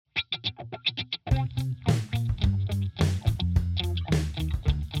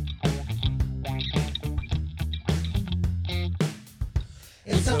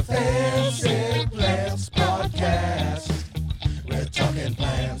It's a Fancy Plants podcast. We're talking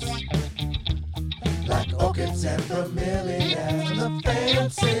plants like orchids and bromeliads. The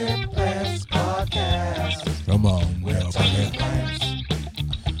Fancy Plants podcast. Come on, We're talking plants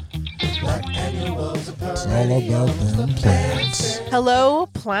like annuals and it's all about them plants. Hello,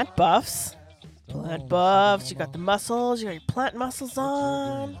 plant buffs. Plant buffs, you got the muscles, you got your plant muscles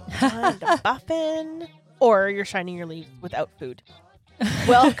on, time to buffin', or you're shining your leaves without food.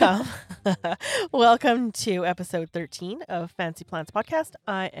 Welcome. Welcome to episode 13 of Fancy Plants Podcast.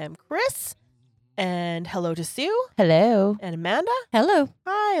 I am Chris, and hello to Sue. Hello. And Amanda. Hello.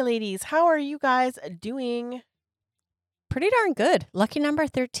 Hi, ladies. How are you guys doing? Pretty darn good. Lucky number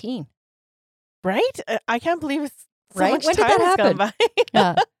 13. Right? I can't believe it's so Right? much When did time that has gone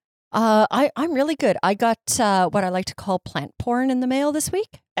happen? by. I'm really good. I got what I like to call plant porn in the mail this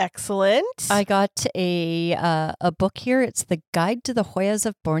week. Excellent. I got a book here. It's The Guide to the Hoyas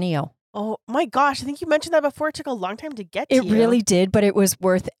of Borneo. Oh my gosh, I think you mentioned that before. It took a long time to get It to you. really did, but it was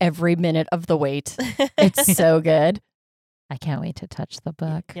worth every minute of the wait. It's so good. I can't wait to touch the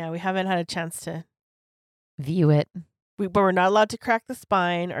book. Yeah, we haven't had a chance to. View it. But we're not allowed to crack the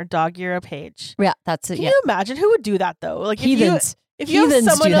spine or dog ear a page. Yeah, that's it. Can Yeah. you imagine who would do that though? Like Heathens. if you have Heathens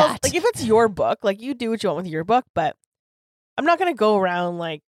someone do else, that. like if it's your book, like you do what you want with your book, but I'm not gonna go around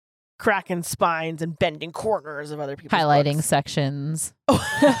like cracking spines and bending corners of other people's Highlighting books. sections.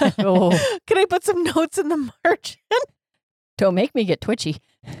 Oh, Can I put some notes in the margin? don't make me get twitchy.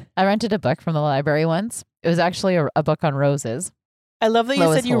 I rented a book from the library once. It was actually a book on roses I love that you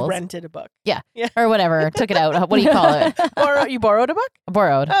Lois said you Holes. rented a book. or whatever. Took it out. What do you call it? Or you borrowed a book?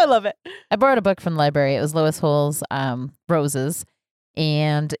 Borrowed. I love it. I borrowed a book from the library. It was Lois Hole's Roses.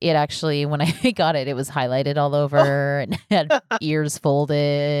 And it actually, when I got it, it was highlighted all over and had ears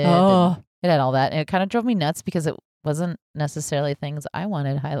folded. Oh, and it had all that. And it kind of drove me nuts because it wasn't necessarily things I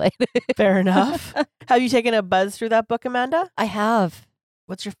wanted highlighted. Fair enough. Have you taken a buzz through that book, Amanda? I have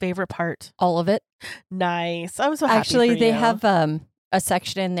What's your favorite part? all of it. Nice. I'm so happy Actually, for they you. have a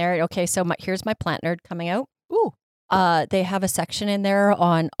section in there. Okay, so here's my plant nerd coming out. Ooh. They have a section in there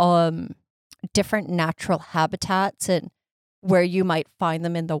on different natural habitats and where you might find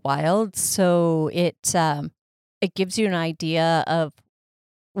them in the wild. So it gives you an idea of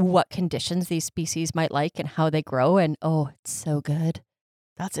what conditions these species might like and how they grow. And oh, it's so good.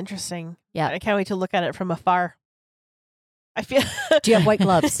 That's interesting. Yeah. I can't wait to look at it from afar. I feel. Do you have white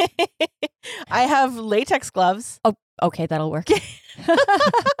gloves? I have latex gloves. Okay, that'll work.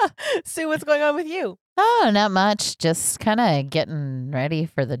 Sue, what's going on with you? Oh, not much. Just kind of getting ready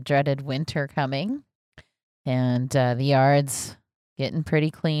for the dreaded winter coming. And the yard's getting pretty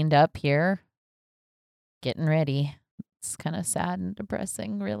cleaned up here. Getting ready. It's kind of sad and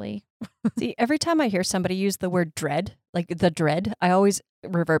depressing, really. See, every time I hear somebody use the word dread, like the dread, I always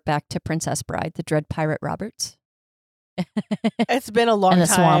revert back to Princess Bride, the Dread Pirate Roberts. It's been a long And the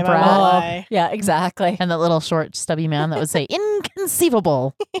time. swamp I won't rat. lie. Yeah, exactly. And that little short, stubby man that would say,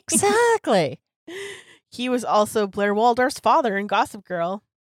 inconceivable. Exactly. He was also Blair Waldorf's father in Gossip Girl.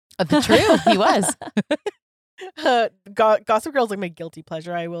 True, he was. Gossip Girl's like my guilty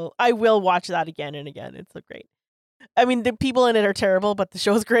pleasure. I will watch that again and again. It's so great. I mean, the people in it are terrible, but the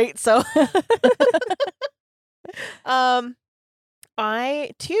show's great. So,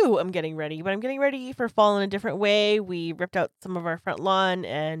 I too am getting ready, but I'm getting ready for fall in a different way. We ripped out some of our front lawn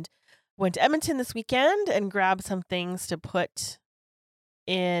and went to Edmonton this weekend and grabbed some things to put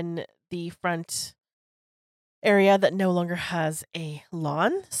in the front area that no longer has a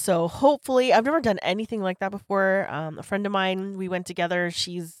lawn. So hopefully, I've never done anything like that before. A friend of mine, we went together.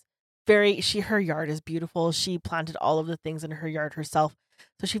 Her yard is beautiful. She planted all of the things in her yard herself.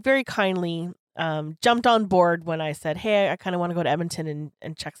 So she very kindly jumped on board when I said, hey, I kind of want to go to Edmonton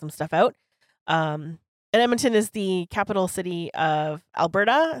and check some stuff out. And Edmonton is the capital city of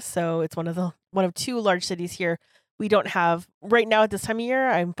Alberta. So it's one of two large cities here. We don't have right now at this time of year.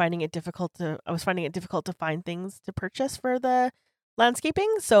 I was finding it difficult to find things to purchase for the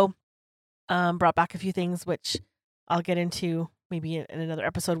landscaping. So brought back a few things, which I'll get into maybe in another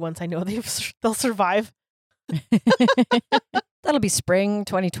episode once I know they'll survive. That'll be spring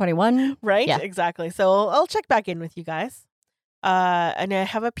 2021. Right? Yeah. Exactly. So I'll check back in with you guys. And I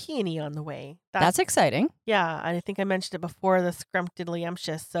have a peony on the way. That's exciting. Yeah. And I think I mentioned it before, the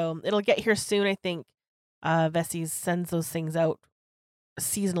scrumptiddlyumptious. So it'll get here soon, I think. Vessi sends those things out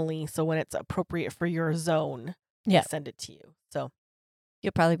seasonally. So when it's appropriate for your zone, Yeah. they send it to you. So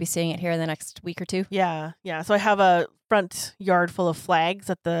You'll probably be seeing it here in the next week or two. yeah. So I have a front yard full of flags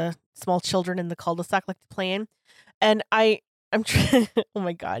that the small children in the cul-de-sac like to play in. And I'm trying, oh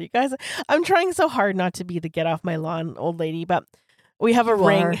my God, you guys, I'm trying so hard not to be the get off my lawn old lady, but We have a You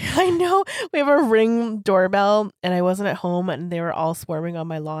ring. are. I know. We have a Ring doorbell, and I wasn't at home, and they were all swarming on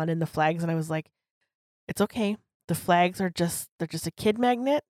my lawn in the flags, and I was like, "It's okay. The flags are they're just a kid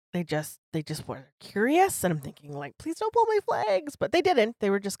magnet. They just were curious." And I'm thinking, like, please don't pull my flags, but they didn't. They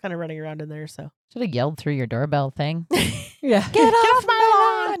were just kind of running around in there. So Should have yelled through your doorbell thing. Yeah. Get off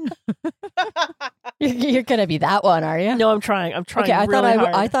my lawn! You're gonna be that one, are you? no, I'm trying. I'm trying. Okay, I really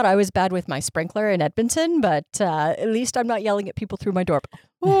hard. thought I was bad with my sprinkler in Edmonton, but at least I'm not yelling at people through my doorbell.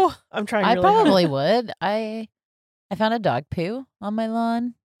 Ooh, I'm trying. I really hard. probably would. I found a dog poo on my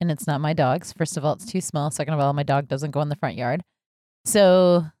lawn, and it's not my dog's. First of all, it's too small. Second of all, my dog doesn't go in the front yard.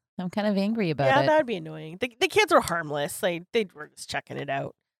 So I'm kind of angry about Yeah, it. that'd be annoying. The kids were harmless. They were just checking it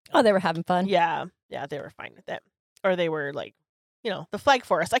out. Oh, they were having fun. Yeah, they were fine with it. Or they were like, the flag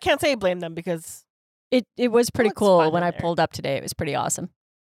forest. I can't say I blame them because It was pretty it's cool fun when in I there. pulled up today. It was pretty awesome.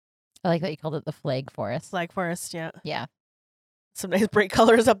 I like that you called it the flag forest. flag forest, yeah. Yeah. Some nice bright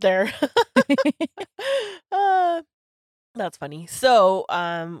colors up there. That's funny. So,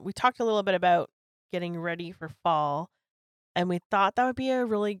 we talked a little bit about getting ready for fall, and we thought that would be a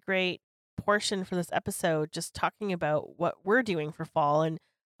really great portion for this episode, just talking about what we're doing for fall. And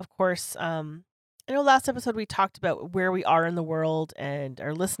of course, I know last episode we talked about where we are in the world, and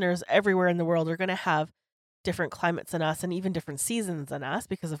our listeners everywhere in the world are going to have different climates than us and even different seasons than us,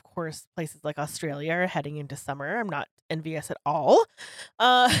 because of course places like Australia are heading into summer. I'm not envious at all.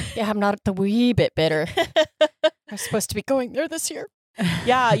 Yeah, I'm not the wee bit bitter. I'm supposed to be going there this year.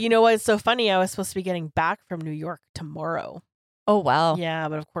 Yeah, you know what? It's so funny. I was supposed to be getting back from New York tomorrow. Oh, wow. Yeah,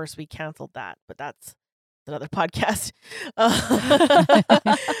 but of course we canceled that. But that's another podcast.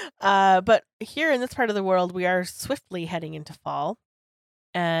 But here in this part of the world, we are swiftly heading into fall,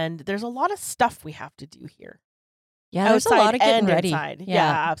 and there's a lot of stuff we have to do here. Yeah, there's a Outside lot of getting and ready. inside.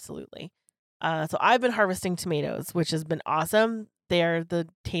 Yeah, absolutely. So I've been harvesting tomatoes, which has been awesome. They are the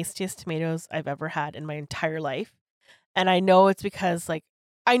tastiest tomatoes I've ever had in my entire life. And I know it's because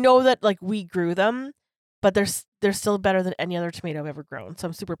I know that we grew them, but they're still better than any other tomato I've ever grown. So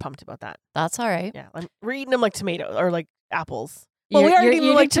I'm super pumped about that. That's all right. Yeah, we're eating them like tomatoes or like apples. Well, we You're are eating them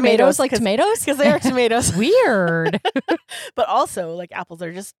eating like tomatoes like tomatoes? because they are tomatoes. Weird. But also like apples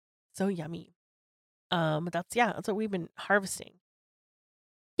are just so yummy. But that's what we've been harvesting.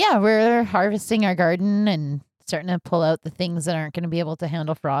 Yeah, we're harvesting our garden and starting to pull out the things that aren't going to be able to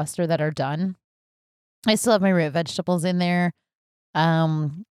handle frost or that are done. I still have my root vegetables in there.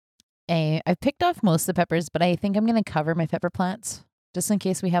 I've picked off most of the peppers, but I think I'm going to cover my pepper plants just in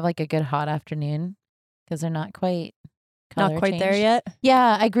case we have a good hot afternoon because they're not quite Not quite there changed. yet?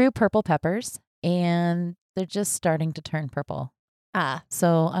 Yeah, I grew purple peppers and they're just starting to turn purple. Ah,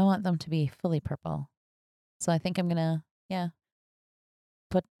 So I want them to be fully purple. So I think I'm going to,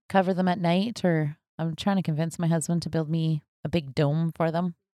 cover them at night, or I'm trying to convince my husband to build me a big dome for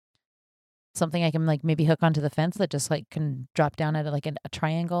them. Something I can maybe hook onto the fence that just can drop down at a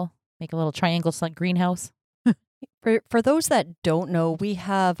triangle, make a little triangle greenhouse. For those that don't know, we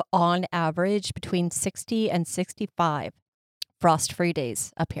have on average between 60 and 65 frost-free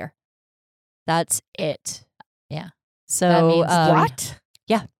days up here. That's it. Yeah. So That means What?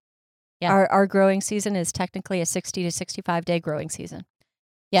 Yeah. Our growing season is technically a 60 to 65 day growing season.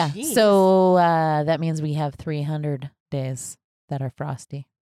 Yeah. Jeez. So that means we have 300 days that are frosty.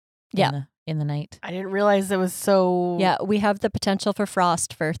 Yeah. In the night. I didn't realize it was so. Yeah, we have the potential for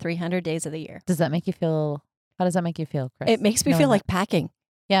frost for 300 days of the year. Does that make you feel? How does that make you feel, Chris? It makes me knowing feel that? like packing.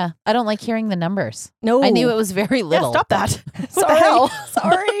 Yeah. I don't like hearing the numbers. No. I knew it was very Yeah, little. stop that. What the Sorry. hell?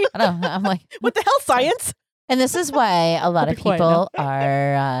 Sorry. I don't know. I'm like, What the hell, science? and this is why a lot I'll of be quiet people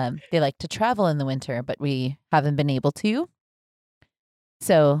are, they like to travel in the winter, but we haven't been able to.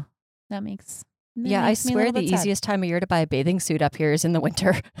 So that makes Yeah, I makes me a swear little the bit sad. easiest time of year to buy a bathing suit up here is in the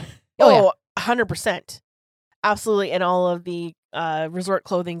winter. Oh, yeah. 100%. Absolutely. And all of the resort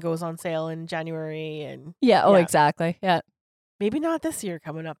clothing goes on sale in January. And Yeah, Yeah. exactly. Yeah. maybe not this year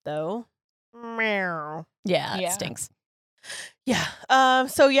coming up, though. Meow. Yeah, Yeah. it stinks. Yeah.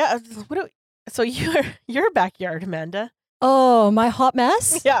 So, your backyard, Amanda. Oh, my hot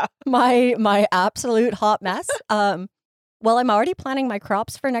mess. Yeah. My absolute hot mess. Well, I'm already planning my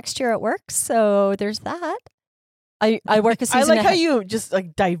crops for next year at work, so there's that. I work a season I like how ahead, you just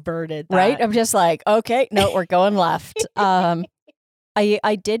diverted that. right? I'm just like, okay, no, we're going left.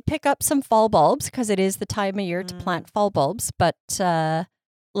 I did pick up some fall bulbs because it is the time of year to Mm. plant fall bulbs, but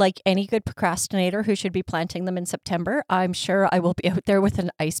like any good procrastinator who should be planting them in September, I'm sure I will be out there with an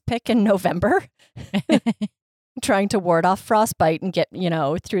ice pick in November trying to ward off frostbite and get,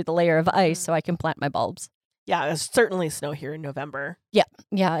 through the layer of ice so I can plant my bulbs. Yeah, it's certainly snow here in November. Yeah,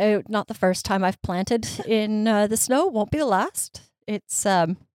 not the first time I've planted in the snow. Won't be the last.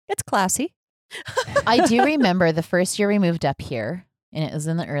 It's classy. I do remember the first year we moved up here, and it was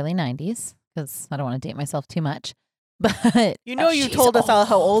in the early 90s, because I don't want to date myself too much. But You know, you she's told us all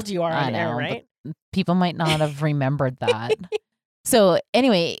how old. old you are I on air, know, but right? people might not have remembered that. So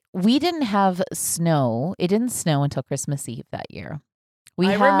anyway, we didn't have snow. It didn't snow until Christmas Eve that year.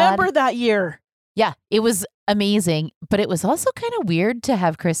 I remember that year. Yeah, it was amazing, but it was also kind of weird to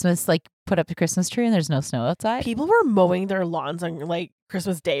have Christmas, like put up the Christmas tree and there's no snow outside. People were mowing their lawns on like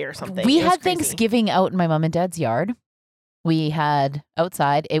Christmas Day or something. We It was had crazy. Thanksgiving out in my mom and dad's yard. We had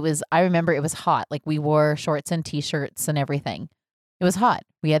outside. I remember it was hot. Like we wore shorts and t-shirts and everything. It was hot.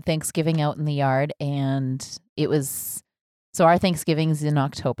 We had Thanksgiving out in the yard, and so our Thanksgiving's in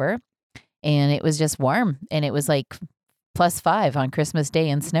October, and it was just warm, and it was like +5 on Christmas Day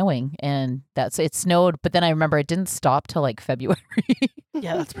and snowing, and it snowed. But then I remember it didn't stop till like February.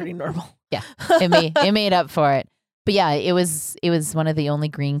 Yeah, that's pretty normal. Yeah, it made up for it. But yeah, it was one of the only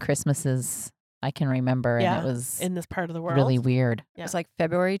green Christmases I can remember, Yeah, and it was in this part of the world. really weird. Yeah. It was like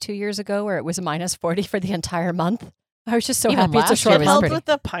February 2 years ago where it was -40 for the entire month. I was just so Even happy it's a last year short It was helped month. pretty- with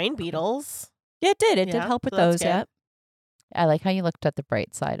the pine beetles. Yeah, it did. It Yeah, did help with so that's those. Yeah. good. I like how you looked at the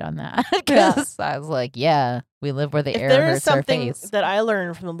bright side on that, Yeah. because I was like, yeah, we live where the If air there is hurts our something face. that I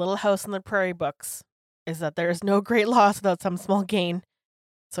learned from the Little House on the Prairie books, is that there is no great loss without some small gain.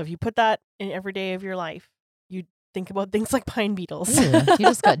 So if you put that in every day of your life, you think about things like pine beetles. Ooh, you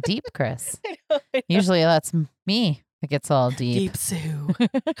just got deep, Chris. I know. Usually that's me that gets all deep. Deep Sue.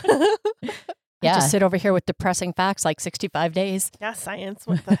 I Yeah. just sit over here with depressing facts like 65 days. Yeah, science.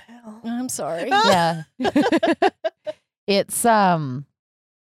 What the hell? I'm sorry. Yeah. It's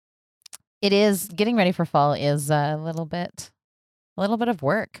it is getting ready for fall is a little bit of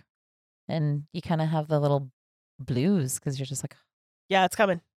work, and you kind of have the little blues because you're just like, Yeah, it's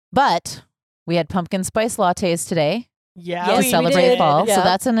coming. but we had pumpkin spice lattes today Yeah, Yes, to we celebrate did. fall, so Yeah.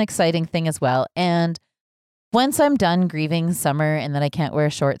 that's an exciting thing as well. And once I'm done grieving summer and that I can't wear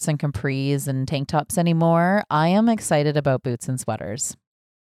shorts and capris and tank tops anymore, I am excited about boots and sweaters.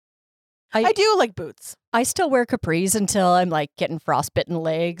 I do like boots. I still wear capris until I'm like getting frostbitten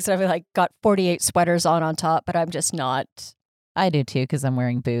legs. I've like got 48 sweaters on top, but I'm just not. I do too, because I'm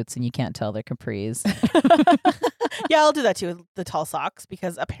wearing boots and you can't tell they're capris. Yeah, I'll do that too with the tall socks,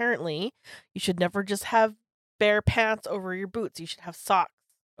 because apparently you should never just have bare pants over your boots. You should have socks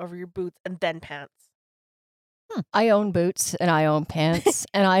over your boots and then pants. I own boots and I own pants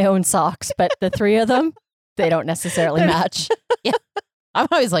and I own socks, but the three of them, they don't necessarily match. I'm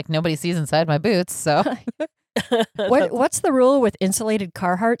always like, nobody sees inside my boots, so What's the rule with insulated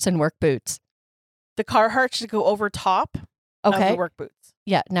Carhartts and work boots? The Carhartt should go over top of Okay. the work boots.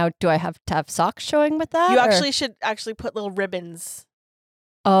 Yeah. Now, do I have to have socks showing with that? You or- actually should put little ribbons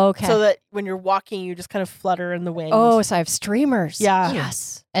Okay. so that when you're walking, you just kind of flutter in the wind. Oh, so I have streamers. Yeah.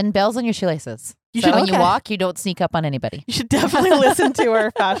 Yes. and bells on your shoelaces. You So should- when you okay. walk, you don't sneak up on anybody. You should definitely listen to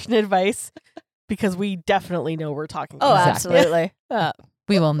our fashion advice, because we definitely know what we're talking Oh, about. Exactly. absolutely.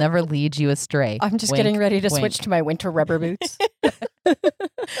 We will never lead you astray. I'm just Wink, getting ready to wink. switch to my winter rubber boots.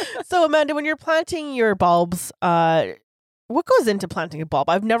 So, Amanda, when you're planting your bulbs, what goes into planting a bulb?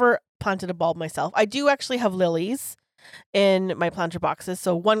 I've never planted a bulb myself. I do actually have lilies in my planter boxes.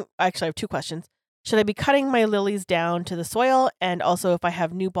 So I have two questions. Should I be cutting my lilies down to the soil? And also, if I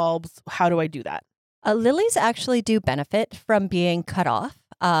have new bulbs, how do I do that? Lilies actually do benefit from being cut off.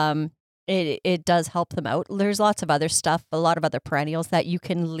 It does help them out. There's lots of other stuff, a lot of other perennials that you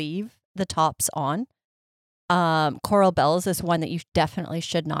can leave the tops on. Coral bells is one that you definitely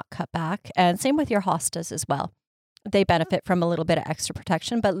should not cut back, and same with your hostas as well. They benefit from a little bit of extra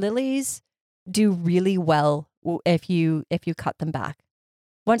protection, but lilies do really well if you cut them back.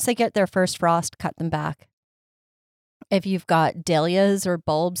 Once they get their first frost, cut them back. If you've got dahlias or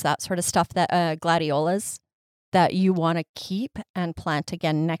bulbs, that sort of stuff, that gladiolas that you want to keep and plant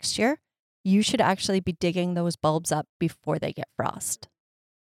again next year, you should actually be digging those bulbs up before they get frost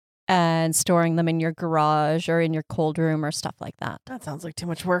and storing them in your garage or in your cold room or stuff like that. That sounds like too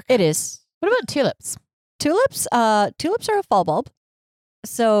much work. It is. What about tulips? Tulips are a fall bulb.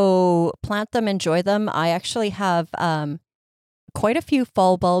 So plant them, enjoy them. I actually have quite a few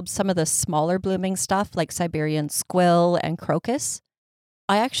fall bulbs, some of the smaller blooming stuff like Siberian squill and crocus.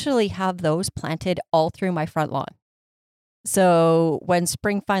 I actually have those planted all through my front lawn. So when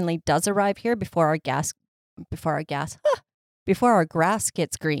spring finally does arrive here, before our grass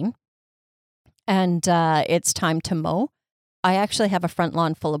gets green and it's time to mow, I actually have a front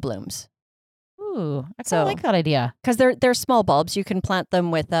lawn full of blooms. Ooh, I kind So- of like that idea. Because they're small bulbs. You can plant them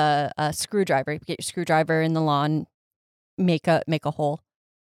with a screwdriver. Get your screwdriver in the lawn, make a hole.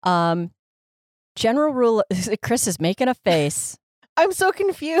 General rule, Chris is making a face. I'm so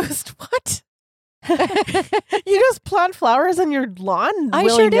confused. What? You just plant flowers on your lawn? I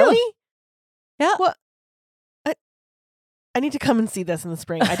sure do. willy-nilly? Yeah. What? I need to come and see this in the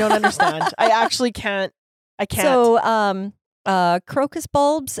spring. I don't understand. I actually can't. I can't. So, crocus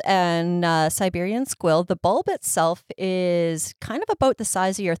bulbs and Siberian squill, the bulb itself is kind of about the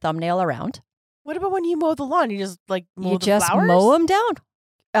size of your thumbnail around. What about when you mow the lawn? You just like mow You the just flowers? mow them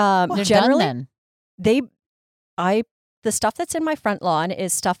down. They're Generally, done then. the stuff that's in my front lawn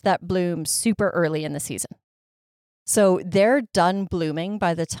is stuff that blooms super early in the season. So they're done blooming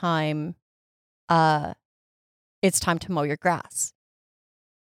by the time it's time to mow your grass.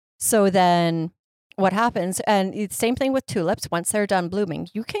 So then what happens, and it's same thing with tulips, once they're done blooming,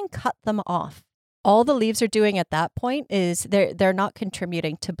 you can cut them off. All the leaves are doing at that point is they're not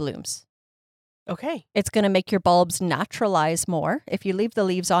contributing to blooms. Okay. It's going to make your bulbs naturalize more. If you leave the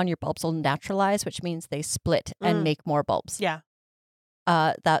leaves on, your bulbs will naturalize, which means they split and make more bulbs. Yeah.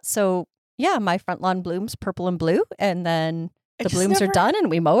 My front lawn blooms purple and blue, and then I the just blooms are never- done, and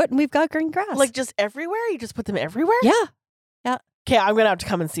we mow it, and we've got green grass. Like just everywhere? You just put them everywhere? yeah, Okay, I'm gonna have to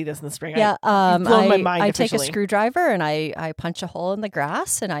come and see this in the spring. yeah. you've blown my mind I take a officially. screwdriver and I punch a hole in the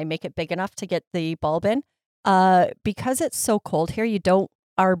grass, and I make it big enough to get the bulb in. Because it's so cold here,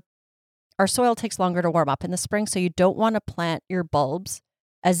 our soil takes longer to warm up in the spring, so you don't want to plant your bulbs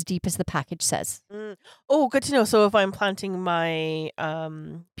as deep as the package says. Oh, good to know. So if I'm planting my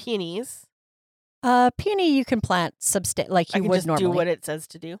peonies, Peony you can plant like I you can would just normally. do what it says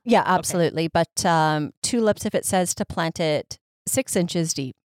to do. Yeah, absolutely. But tulips, if it says to plant it 6 inches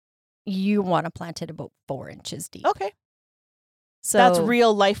deep, you want to plant it about 4 inches deep. Okay. So That's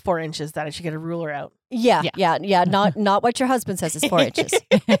real life 4 inches. That I should get a ruler out. Yeah. Not what your husband says is 4 inches.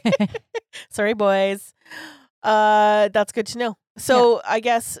 Sorry, boys. That's good to know. So I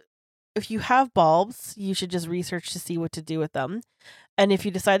guess if you have bulbs, you should just research to see what to do with them. And if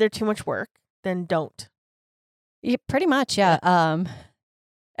you decide they're too much work, then don't. Yeah, pretty much, yeah.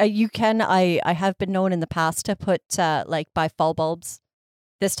 You can. I have been known in the past to put buy fall bulbs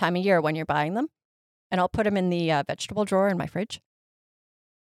this time of year when you're buying them, and I'll put them in the vegetable drawer in my fridge.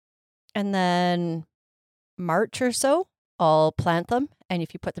 And then March or so, I'll plant them, and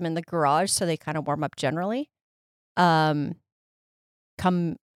if you put them in the garage, so they kind of warm up generally. Come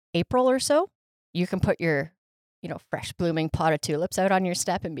April or so, you can put your fresh blooming pot of tulips out on your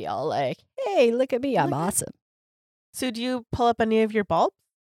step and be all like, "Hey, look at me, I'm Look at- awesome." So do you pull up any of your bulbs?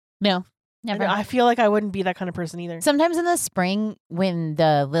 No, never. I feel like I wouldn't be that kind of person either. Sometimes in the spring, when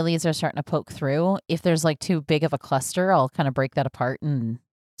the lilies are starting to poke through, if there's like too big of a cluster, I'll kind of break that apart and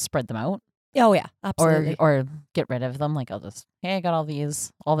spread them out, Oh yeah, absolutely. or get rid of them. Like I'll just, hey, I got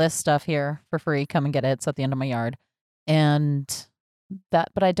all this stuff here for free. Come and get it. It's at the end of my yard, and that.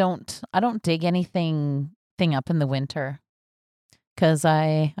 But I don't dig anything up in the winter because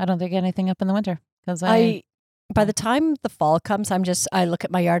I don't dig anything up in the winter because By the time the fall comes, I look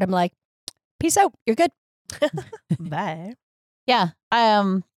at my yard. I'm like, peace out. You're good. Bye. Yeah.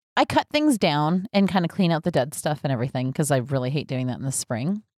 I cut things down and kind of clean out the dead stuff and everything because I really hate doing that in the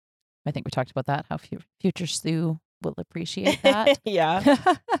spring. I think we talked about that, how future Sue will appreciate that. Yeah.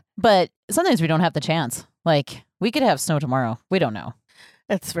 But sometimes we don't have the chance. Like, we could have snow tomorrow. We don't know.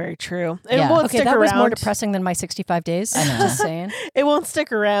 That's very true. It Yeah. won't Okay, stick that was around. more depressing than my 65 days. I know. Just saying. It won't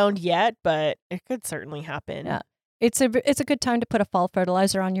stick around yet, but it could certainly happen. Yeah. It's a good time to put a fall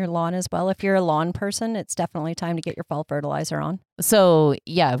fertilizer on your lawn as well. If you're a lawn person, it's definitely time to get your fall fertilizer on. So,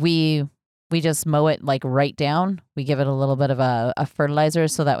 yeah, we just mow it like right down. We give it a little bit of a fertilizer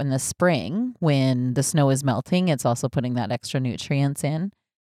so that in the spring, when the snow is melting, it's also putting that extra nutrients in.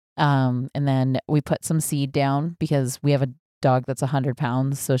 And then we put some seed down because we have a dog that's 100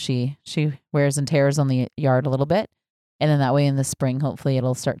 pounds. So she wears and tears on the yard a little bit. And then that way in the spring, hopefully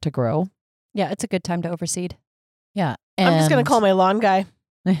it'll start to grow. Yeah, it's a good time to overseed. Yeah. I'm just going to call my lawn guy.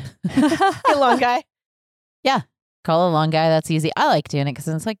 Hey, lawn guy. Call a lawn guy. That's easy. I like doing it because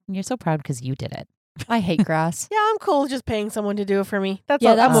it's like, you're so proud because you did it. I hate grass. Yeah, I'm cool just paying someone to do it for me. That's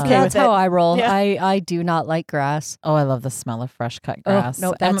Yeah, all, I'm okay that's with how it. I roll. Yeah. I do not like grass. Oh, I love the smell of fresh cut Oh, grass.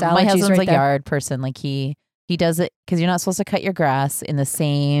 no, And that's my allergies husband's right a there. yard person. Like he does it because you're not supposed to cut your grass in the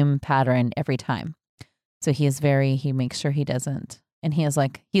same pattern every time. So he makes sure he doesn't. And he's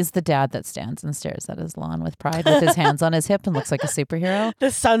the dad that stands and stares at his lawn with pride with his hands on his hip and looks like a superhero.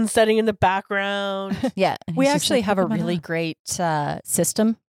 The sun setting in the background. Yeah. and We he's just actually like, have a "Look at my really lawn." great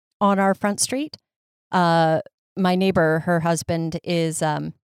system on our front street. My neighbor, her husband is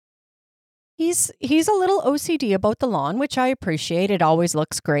he's a little OCD about the lawn, which I appreciate. It always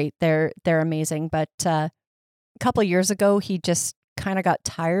looks great. They're amazing. But a couple of years ago, he just kind of got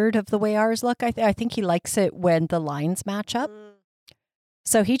tired of the way ours look. I think he likes it when the lines match up.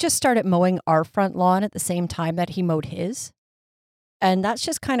 So he just started mowing our front lawn at the same time that he mowed his. And that's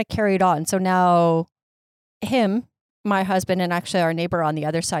just kind of carried on. So now him, my husband, and actually our neighbor on the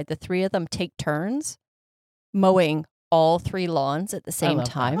other side, the three of them take turns mowing all 3 lawns at the same love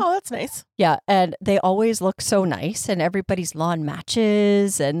that. time. Oh, that's nice. Yeah. And they always look so nice and everybody's lawn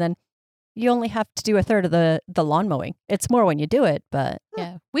matches. And then you only have to do a third of the lawn mowing. It's more when you do it, but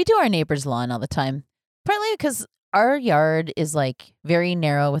Yeah. We do our neighbor's lawn all the time. Partly because our yard is like very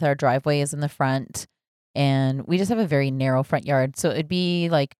narrow with our driveways in the front. And we just have a very narrow front yard. So it'd be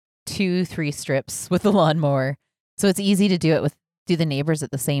like 2-3 strips with the lawnmower. So it's easy to do the neighbors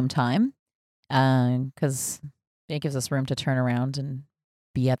at the same time. Because it gives us room to turn around and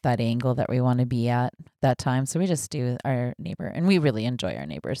be at that angle that we want to be at that time. So we just do our neighbor, and we really enjoy our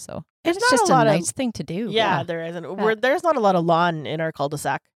neighbors. So There's it's not just a a lot of nice thing to do. yeah, there isn't. There's not a lot of lawn in our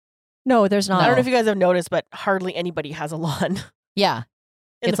cul-de-sac. No, there's not. I don't know if you guys have noticed, but hardly anybody has a lawn. yeah,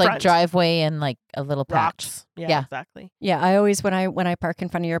 In it's the like front. driveway and like a little patch. Rocks. Yeah, Yeah. exactly. Yeah, I always when I park in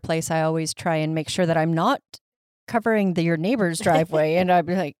front of your place, I always try and make sure that I'm not covering your neighbor's driveway, and I'm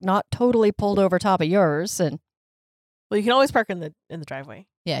like not totally pulled over top of yours. And Well, you can always park in the driveway.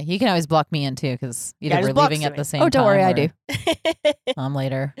 Yeah, you can always block me in too because either just we're blocks leaving you at in. the same time. oh, don't worry, I or do. I'm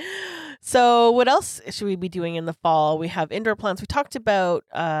later. So, what else should we be doing in the fall? We have indoor plants. We talked about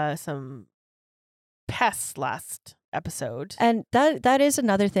some pests last episode. And that is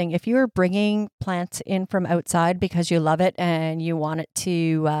another thing. If you're bringing plants in from outside because you love it and you want it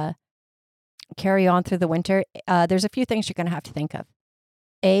to carry on through the winter, there's a few things you're going to have to think of.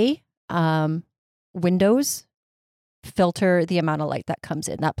 Windows filter the amount of light that comes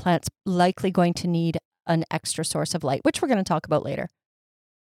in. That plant's likely going to need an extra source of light, which we're going to talk about later.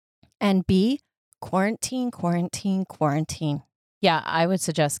 And B, quarantine. Yeah, I would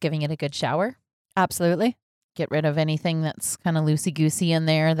suggest giving it a good shower. Absolutely. Get rid of anything that's kind of loosey goosey in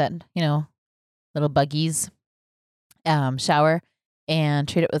there that, little buggies. Shower and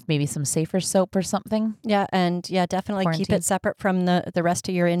treat it with maybe some safer soap or something. Yeah, and definitely keep Quarantine. it separate from the rest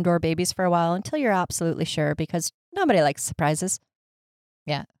of your indoor babies for a while until you're absolutely sure, because nobody likes surprises.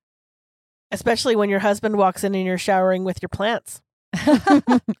 Especially when your husband walks in and you're showering with your plants.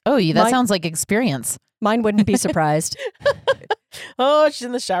 Oh, that Mine- sounds like experience. Mine wouldn't be surprised. Oh, she's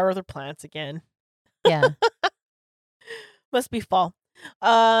in the shower with her plants again. Yeah. Must be fall.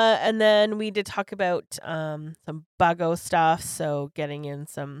 And then we did talk about some buggo stuff. So getting in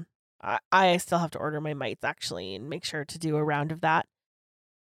some, I still have to order my mites actually and make sure to do a round of that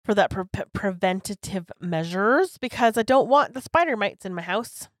for that preventative measures, because I don't want the spider mites in my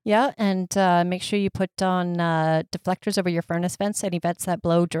house. Yeah, and make sure you put on deflectors over your furnace vents. Any vents that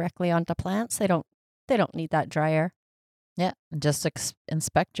blow directly onto plants, they don't need that dry air. Yeah. Just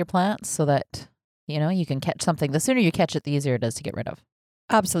inspect your plants so that, you can catch something. The sooner you catch it, the easier it is to get rid of.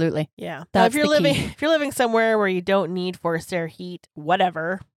 Absolutely. Yeah. Now, That's if you're the living key. if you're living somewhere where you don't need forced air heat,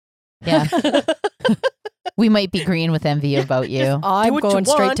 whatever. Yeah. We might be green with envy about you. I'm what you going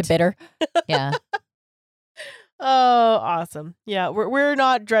straight want. to bitter. Yeah. Oh, awesome. Yeah, we're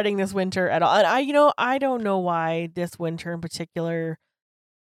not dreading this winter at all. And I don't know why this winter in particular.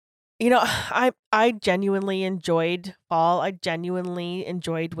 I genuinely enjoyed fall. I genuinely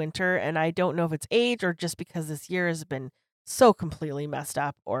enjoyed winter, and I don't know if it's age or just because this year has been so completely messed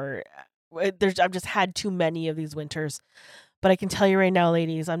up, or I've just had too many of these winters. But I can tell you right now,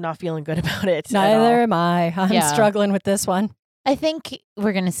 ladies, I'm not feeling good about it. at all. Neither am I. I'm Yeah. struggling with this one. I think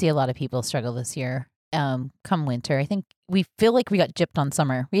we're going to see a lot of people struggle this year come winter. I think we feel like we got gypped on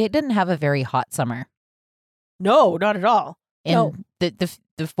summer. We didn't have a very hot summer. No, not at all. And No. the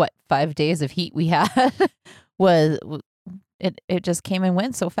 5 days of heat we had it just came and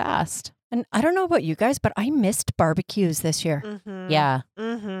went so fast. And I don't know about you guys, but I missed barbecues this year. Mm-hmm. Yeah.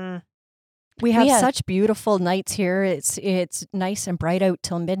 Mm-hmm. We have had- such beautiful nights here. It's nice and bright out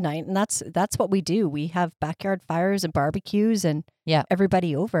till midnight, and that's what we do. We have backyard fires and barbecues and Yeah.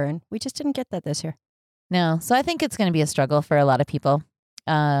 everybody over, and we just didn't get that this year. No. So I think it's going to be a struggle for a lot of people.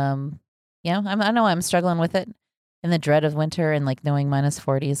 I know I'm struggling with it, and the dread of winter and like knowing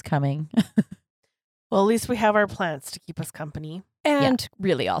 -40 is coming. Well, at least we have our plants to keep us company And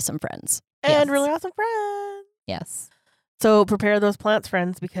really awesome friends. and Yes. really awesome friends. Yes. So prepare those plants,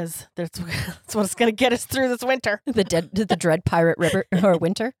 friends, because that's what's going to get us through this winter. The dread pirate river or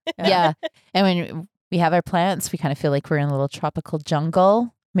winter. Yeah. And when we have our plants, we kind of feel like we're in a little tropical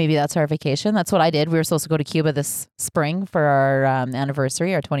jungle. Maybe that's our vacation. That's what I did. We were supposed to go to Cuba this spring for our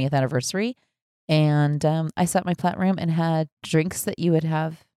anniversary, our 20th anniversary. And I set my plant room and had drinks that you would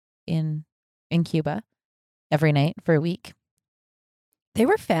have in Cuba every night for a week. They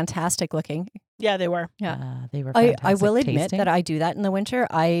were fantastic looking. Yeah, they were. Yeah. They were I fantastic will admit tasting. that I do that in the winter.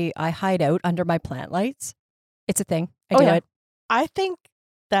 I hide out under my plant lights. It's a thing. I Oh, do yeah. it. I think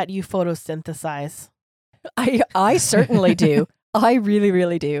that you photosynthesize. I certainly do. I really,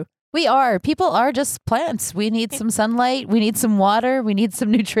 really do. We are. People are just plants. We need some sunlight. We need some water. We need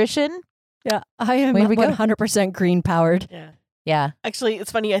some nutrition. Yeah, I am Way we go. 100% green powered. Yeah. Yeah. Actually,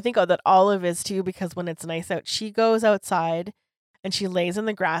 it's funny. I think that Olive is too, because when it's nice out, she goes outside and she lays in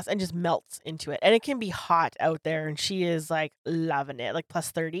the grass and just melts into it. And it can be hot out there, and she is like loving it, like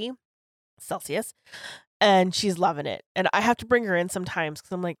plus 30 Celsius. And she's loving it. And I have to bring her in sometimes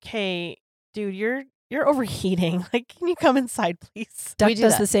because I'm like, hey, dude, you're overheating. Like, can you come inside, please? Duck We do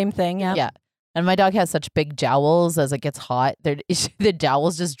does that. the same thing. Yeah. Yeah. And my dog has such big jowls as it gets hot. The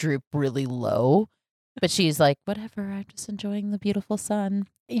jowls just droop really low. But she's like, whatever, I'm just enjoying the beautiful sun.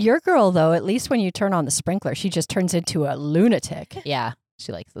 Your girl, though, at least when you turn on the sprinkler, she just turns into a lunatic. Yeah.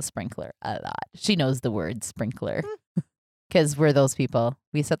 She likes the sprinkler a lot. She knows the word sprinkler because we're those people.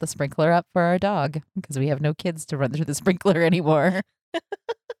 We set the sprinkler up for our dog because we have no kids to run through the sprinkler anymore.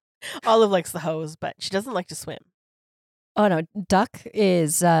 Olive likes the hose, but she doesn't like to swim. Oh, no. Duck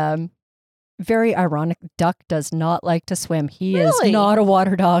is very ironic. Duck does not like to swim. He Really? is not a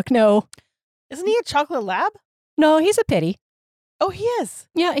water dog. No. Isn't he a chocolate lab? No, he's a pity. Oh, he is.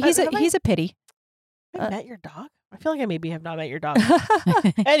 Yeah, he's have I- he's a pity. Have I met your dog? I feel like I maybe have not met your dog.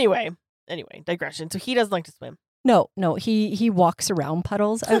 Anyway, digression. So he doesn't like to swim. No, he walks around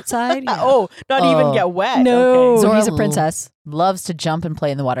puddles outside. Yeah. Oh, not even Oh. get wet. no, Okay. Zora he's a l- princess. Loves to jump and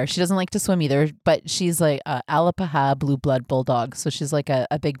play in the water. She doesn't like to swim either, but she's like a Alapaha blue blood bulldog. So she's like a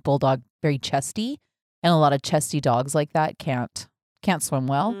big bulldog, very chesty. And a lot of chesty dogs like that can't swim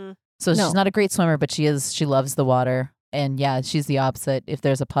well. Mm, So No. she's not a great swimmer, but she loves the water. And yeah, she's the opposite. If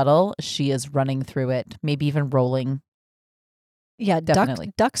there's a puddle, she is running through it, maybe even rolling. Yeah,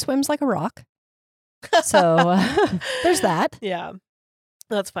 Definitely. duck swims like a rock. So there's that. yeah,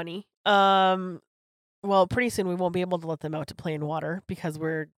 that's funny. Well, pretty soon we won't be able to let them out to play in water because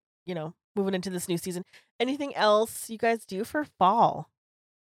we're, moving into this new season. Anything else you guys do for fall?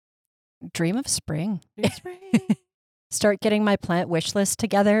 Dream of spring. Spring. Start getting my plant wish list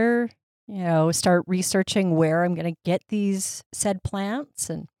together. Start researching where I'm going to get these said plants.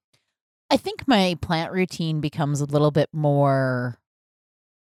 And I think my plant routine becomes a little bit more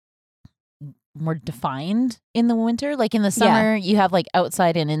defined in the winter. Like in the summer, you have like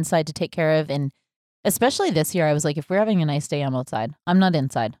outside and inside to take care of. And especially this year, I was like, if we're having a nice day, I'm outside. I'm not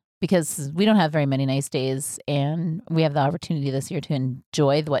inside because we don't have very many nice days. And we have the opportunity this year to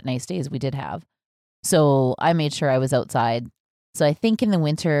enjoy what nice days we did have. So I made sure I was outside. So I think in the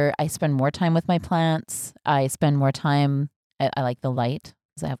winter, I spend more time with my plants. I spend more time. I like the light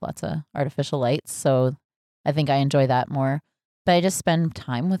because I have lots of artificial lights. So I think I enjoy that more. But I just spend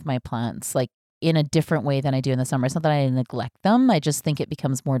time with my plants like in a different way than I do in the summer. It's not that I neglect them. I just think it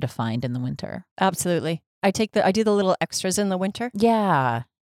becomes more defined in the winter. absolutely, I do the little extras in the winter. Yeah.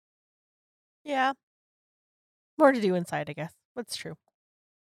 Yeah. More to do inside, I guess. That's true.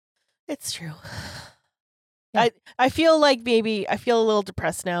 It's true. Yeah. I feel like maybe I feel a little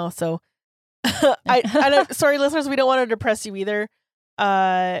depressed now, so sorry listeners, we don't want to depress you either.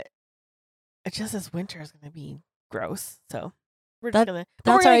 It's just this winter is gonna be gross. So we're just gonna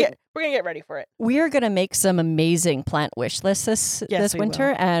that's all right. we're gonna get ready for it. We are going to make some amazing plant wish lists this we winter,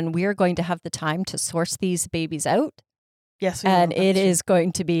 will. and we are going to have the time to source these babies out. Yes, we And will. it That's true. is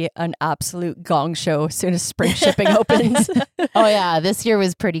going to be an absolute gong show as soon as spring shipping opens. Oh yeah. This year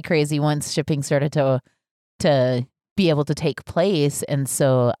was pretty crazy once shipping started to be able to take place. And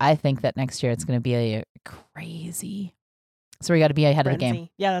so I think that next year it's going to be a crazy. So we got to be ahead of the game.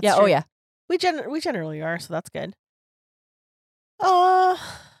 Frenzy. Yeah, that's Yeah. true. Oh, yeah. We generally are, so that's good.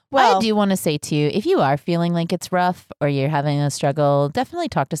 Well, I do want to say too, if you are feeling like it's rough or you're having a struggle, definitely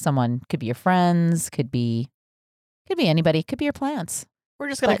talk to someone. Could be your friends, could be anybody, could be your plants. we're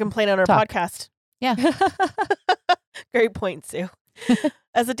just gonna but complain on our talk. podcast. Yeah. Great point, Sue.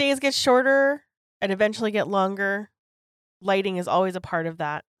 As the days get shorter and eventually get longer, lighting is always a part of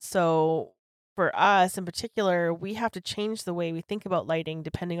that. So for us in particular, we have to change the way we think about lighting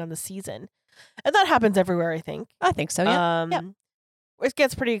depending on the season. And that happens everywhere, I think. I think so, yeah. Yeah. It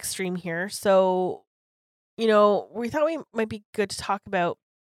gets pretty extreme here. So, we thought we might be good to talk about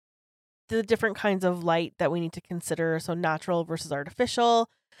the different kinds of light that we need to consider. So natural versus artificial.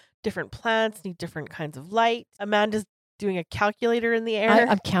 Different plants need different kinds of light. Amanda's doing a calculator in the air.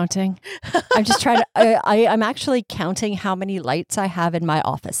 I'm counting. I'm just trying to, I'm actually counting how many lights I have in my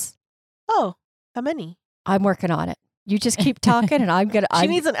office. Oh, how many? I'm working on it. You just keep talking and I'm going to, She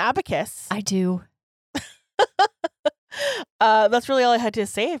needs an abacus. I do. That's really all I had to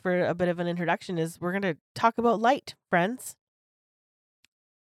say for a bit of an introduction. Is we're gonna talk about light, friends.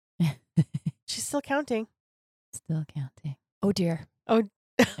 She's still counting. Still counting. Oh dear. Oh.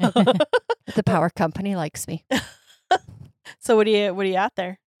 The power company likes me. So what do you at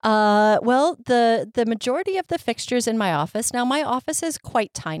there? Well, the majority of the fixtures in my office. Now, my office is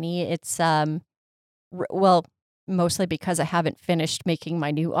quite tiny. It's well, mostly because I haven't finished making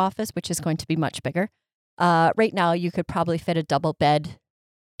my new office, which is going to be much bigger. Right now, you could probably fit a double bed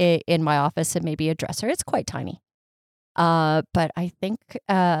in my office and maybe a dresser. It's quite tiny. But I think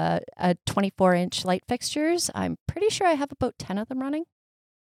a 24-inch light fixtures. I'm pretty sure I have about 10 of them running.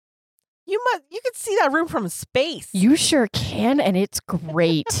 You could see that room from space. You sure can, and it's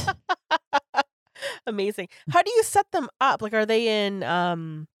great. Amazing. How do you set them up? Like, are they in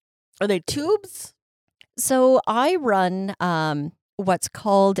are they tubes? So I run what's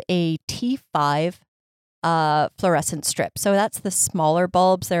called a T5 fluorescent strip. So that's the smaller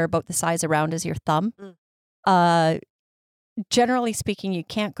bulbs. They're about the size around as your thumb. Generally speaking, you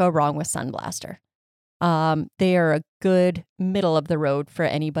can't go wrong with Sunblaster. They are a good middle of the road for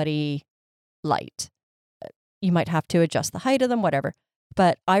anybody light. You might have to adjust the height of them, whatever.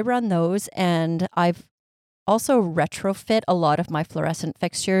 But I run those, and I've also retrofit a lot of my fluorescent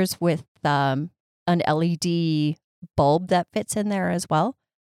fixtures with an LED bulb that fits in there as well.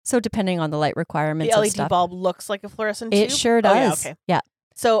 So depending on the light requirements The of LED stuff, bulb looks like a fluorescent tube? it sure does. Oh, yeah, okay. Yeah.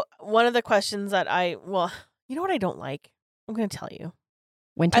 So one of the questions that you know what I don't like? I'm going to tell you.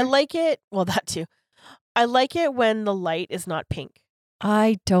 Winter. I like it. Well, that too. I like it when the light is not pink.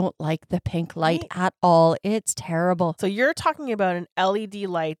 I don't like the pink light at all. It's terrible. So you're talking about an LED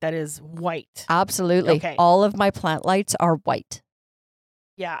light that is white. Absolutely. Okay. All of my plant lights are white.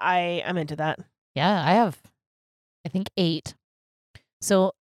 Yeah, I'm into that. Yeah, I have, I think 8.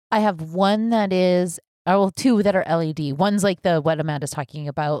 So I have one that is, well, 2 that are LED. One's like what Amanda's talking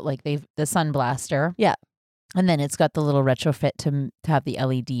about, like the Sunblaster. Yeah. And then it's got the little retrofit to have the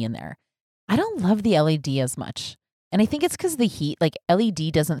LED in there. I don't love the LED as much. And I think it's because the heat, like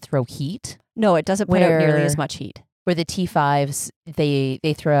LED doesn't throw heat. No, it doesn't put out nearly Where- as much heat. Where the T5s, they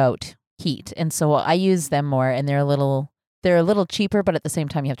throw out heat. And so I use them more, and they're a little cheaper, but at the same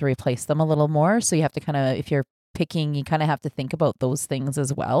time you have to replace them a little more. So you have to kind of, if you're picking, you kind of have to think about those things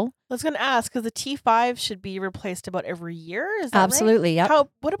as well. I was going to ask, because the T5 should be replaced about every year. Is that right? Absolutely. Yep.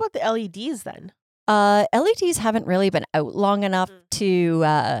 What about the LEDs then? LEDs haven't really been out long enough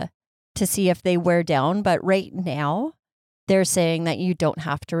to see if they wear down, but right now they're saying that you don't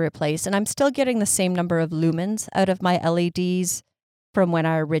have to replace. And I'm still getting the same number of lumens out of my LEDs from when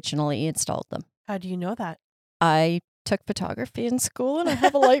I originally installed them. How do you know that? I took photography in school and I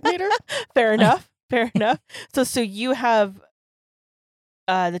have a light meter. Fair enough. Fair enough. So you have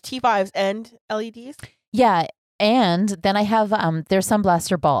the T5s and LEDs? Yeah. And then I have, there's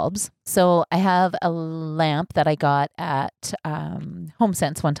Sunblaster bulbs. So I have a lamp that I got at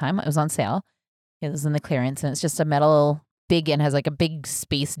HomeSense one time. It was on sale. It was in the clearance, and it's just a metal big, and has like a big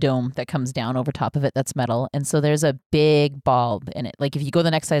space dome that comes down over top of it that's metal. And so there's a big bulb in it. Like if you go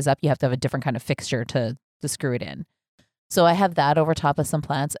the next size up, you have to have a different kind of fixture to screw it in. So I have that over top of some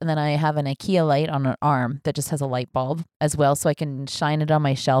plants, and then I have an IKEA light on an arm that just has a light bulb as well, so I can shine it on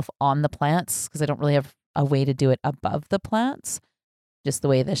my shelf on the plants, because I don't really have a way to do it above the plants, just the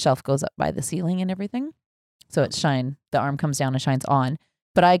way the shelf goes up by the ceiling and everything. So the arm comes down and shines on.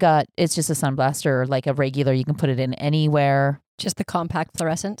 But it's just a Sunblaster, like a regular, you can put it in anywhere. Just the compact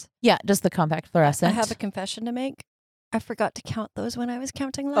fluorescent. Yeah, just the compact fluorescent. I have a confession to make. I forgot to count those when I was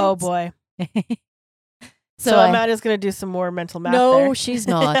counting lights. Oh boy. So So I- Amanda's going to do some more mental math No, there. she's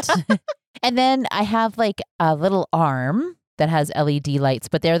not. And then I have like a little arm that has LED lights,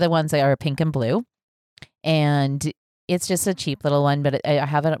 but they're the ones that are pink and blue. And it's just a cheap little one, but I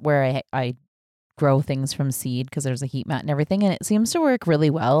have it where I grow things from seed, because there's a heat mat and everything, and it seems to work really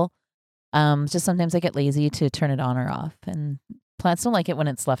well. Just sometimes I get lazy to turn it on or off, and plants don't like it when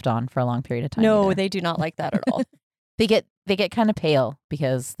it's left on for a long period of time. No, either. they do not like that at all. They get kind of pale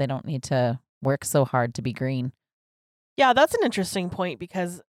because they don't need to work so hard to be green. Yeah, that's an interesting point,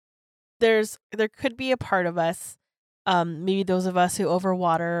 because there could be a part of us, maybe those of us who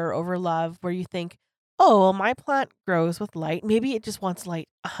overwater or overlove, where you think, oh, well, my plant grows with light. Maybe it just wants light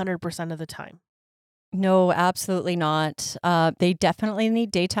 100% of the time. No, absolutely not. They definitely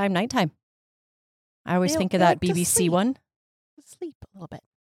need daytime, nighttime. I always They- think of they that like to BBC sleep. one. Sleep a little bit.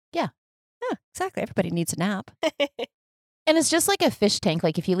 Yeah, exactly. Everybody needs a nap. And it's just like a fish tank.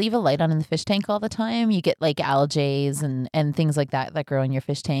 Like if you leave a light on in the fish tank all the time, you get like algae and things like that grow in your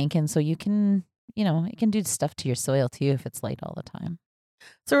fish tank. And so you can, it can do stuff to your soil too if it's light all the time.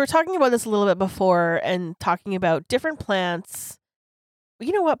 So we were talking about this a little bit before and talking about different plants.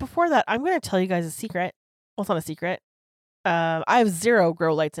 You know what? Before that, I'm going to tell you guys a secret. Well, it's not a secret. I have 0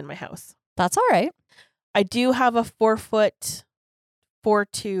 grow lights in my house. That's all right. I do have a 4-foot,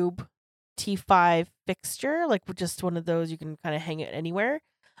 4-tube T5 fixture, like just one of those you can kind of hang it anywhere.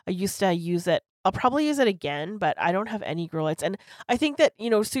 I used to use it. I'll probably use it again, but I don't have any grow lights. And I think that,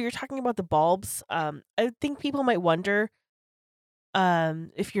 so you're talking about the bulbs. I think people might wonder,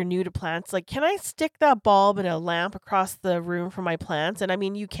 if you're new to plants, like, can I stick that bulb in a lamp across the room for my plants? And I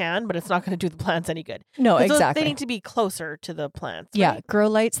mean, you can, but it's not going to do the plants any good. No, 'Cause exactly. They need to be closer to the plants. Yeah, right? grow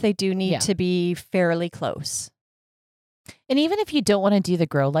lights, they do need Yeah. to be fairly close. And even if you don't want to do the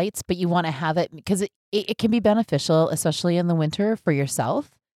grow lights, but you want to have it because it can be beneficial, especially in the winter for yourself.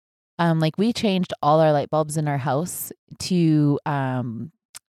 Like we changed all our light bulbs in our house to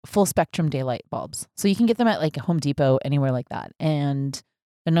full spectrum daylight bulbs. So you can get them at like Home Depot, anywhere like that. And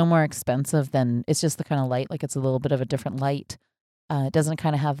they're no more expensive than, it's just the kind of light, like it's a little bit of a different light. It doesn't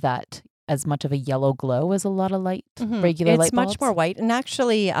kind of have that as much of a yellow glow as a lot of regular light It's bulbs. much more white. And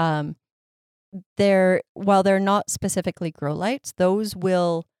actually, while they're not specifically grow lights, those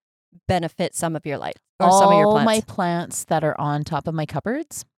will benefit some of your lights or some of your All plants. my plants that are on top of my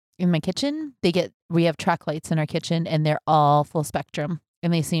cupboards in my kitchen, we have track lights in our kitchen and they're all full spectrum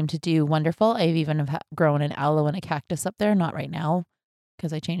and they seem to do wonderful. I've even grown an aloe and a cactus up there, not right now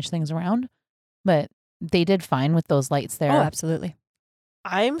because I changed things around, but they did fine with those lights there. Oh, absolutely.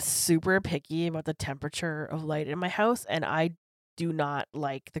 I'm super picky about the temperature of light in my house, and I do not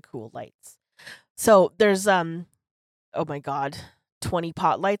like the cool lights. So there's oh my god, 20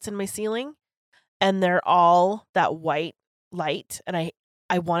 pot lights in my ceiling, and they're all that white light, and I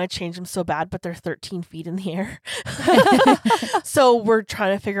want to change them so bad, but they're 13 feet in the air. So we're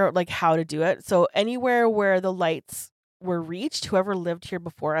trying to figure out like how to do it. So anywhere where the lights were reached, whoever lived here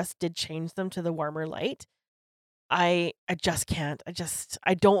before us did change them to the warmer light. I just can't.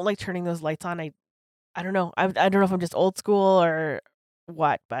 I don't like turning those lights on. I don't know. I don't know if I'm just old school or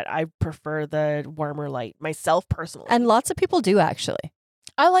what, but I prefer the warmer light myself personally. And lots of people do, actually.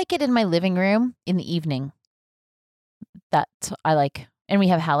 I like it in my living room in the evening. That I like. And we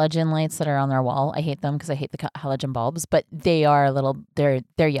have halogen lights that are on our wall. I hate them because I hate the halogen bulbs, but they are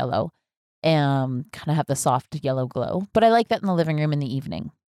they're yellow and kind of have the soft yellow glow. But I like that in the living room in the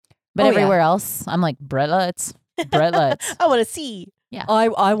evening. But Oh, yeah. everywhere else, I'm like, bright lights, bright lights. I want to see.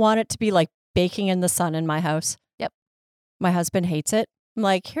 I want it to be like baking in the sun in my house. Yep. My husband hates it. I'm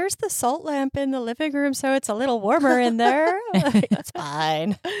like, here's the salt lamp in the living room so it's a little warmer in there. It's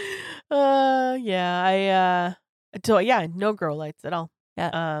fine. No grow lights at all.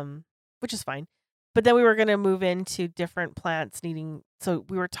 Yeah. Which is fine. But then we were going to move into different plants needing, so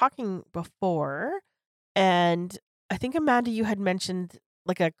we were talking before, and I think Amanda, you had mentioned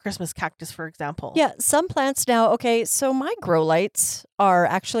like a Christmas cactus, for example. Yeah, some plants now. Okay, so my grow lights are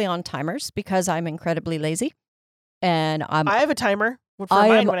actually on timers because I'm incredibly lazy. And I have a timer for I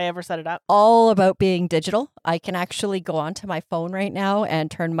mine am- when I ever set it up. all about being digital. I can actually go onto my phone right now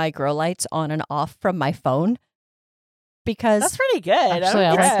and turn my grow lights on and off from my phone because That's pretty good. Actually, I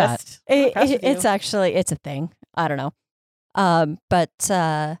I'm like that. impressed. I'm impressed with you. it's a thing. I don't know.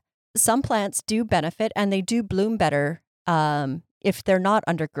 But some plants do benefit and they do bloom better if they're not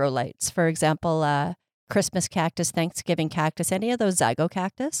under grow lights. For example, Christmas cactus, Thanksgiving cactus, any of those zygo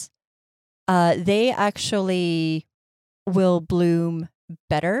cactus, they actually will bloom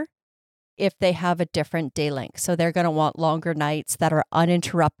better if they have a different day length. So they're going to want longer nights that are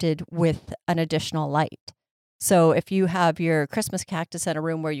uninterrupted with an additional light. So if you have your Christmas cactus in a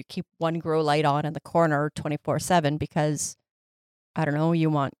room where you keep one grow light on in the corner 24/7 because, I don't know, you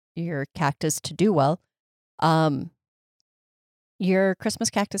want your cactus to do well, your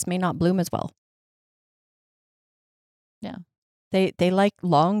Christmas cactus may not bloom as well. Yeah. They like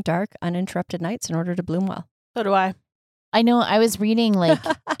long, dark, uninterrupted nights in order to bloom well. So do I. I know I was reading like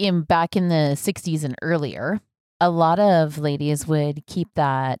back in the 60s and earlier, a lot of ladies would keep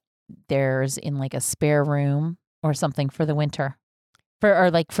theirs in like a spare room or something for the winter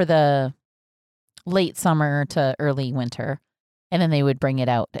for the late summer to early winter. And then they would bring it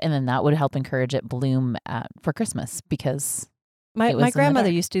out and then that would help encourage it bloom for Christmas because My It was in the grandmother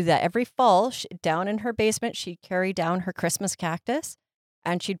dark. used to do that every fall. Down in her basement, she'd carry down her Christmas cactus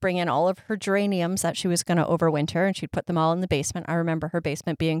and she'd bring in all of her geraniums that she was going to overwinter and she'd put them all in the basement. I remember her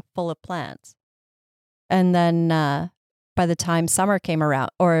basement being full of plants. And then by the time summer came around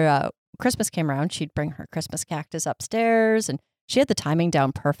or Christmas came around, she'd bring her Christmas cactus upstairs and she had the timing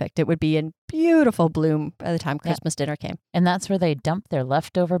down perfect. It would be in beautiful bloom by the time Christmas dinner came. and that's where they dump their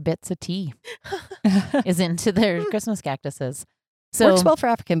leftover bits of tea is into their Christmas cactuses. So, Works well for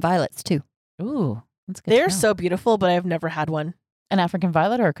African violets too. ooh, that's good. to They're know. so beautiful, but I've never had one. An African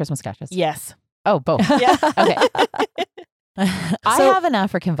violet or a Christmas cactus? Yes. Oh, both. Yeah. Okay. I So- have an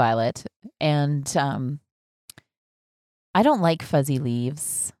African violet, and I don't like fuzzy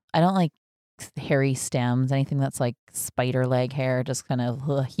leaves. I don't like hairy stems. Anything that's like spider leg hair just kind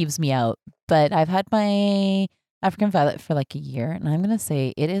of heaves me out. But I've had my African violet for like a year, and I'm going to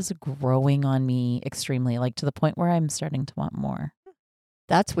say it is growing on me extremely, like to the point where I'm starting to want more.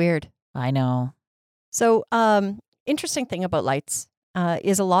 That's weird. I know. So, interesting thing about lights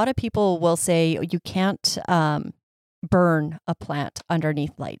is a lot of people will say you can't burn a plant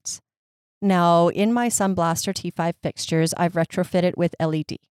underneath lights. Now, in my Sunblaster T5 fixtures, I've retrofitted with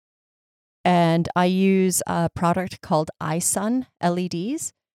LED. And I use a product called iSun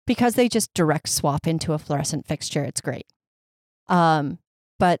LEDs because they just direct swap into a fluorescent fixture. It's great.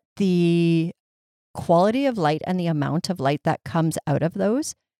 But the quality of light and the amount of light that comes out of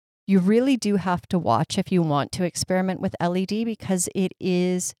those, you really do have to watch if you want to experiment with LED because it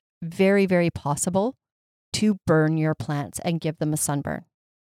is very, very possible to burn your plants and give them a sunburn.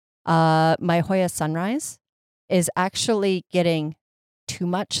 My Hoya Sunrise is actually getting too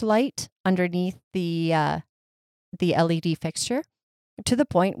much light underneath the LED fixture to the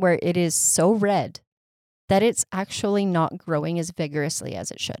point where it is so red that it's actually not growing as vigorously as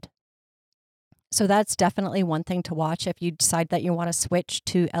it should. So that's definitely one thing to watch if you decide that you want to switch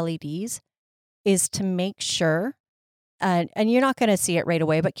to LEDs, is to make sure, and you're not going to see it right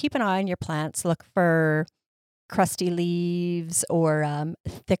away, but keep an eye on your plants. Look for crusty leaves or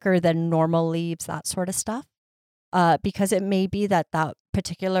thicker than normal leaves, that sort of stuff. Because it may be that that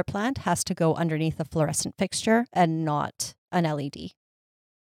particular plant has to go underneath a fluorescent fixture and not an LED.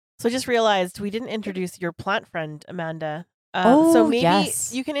 So I just realized we didn't introduce your plant friend, Amanda. Oh, so maybe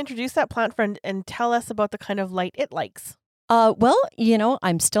yes. you can introduce that plant friend and tell us about the kind of light it likes. Well,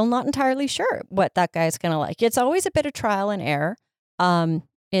 I'm still not entirely sure what that guy's going to like. It's always a bit of trial and error.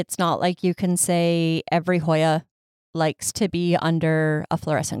 It's not like you can say every Hoya likes to be under a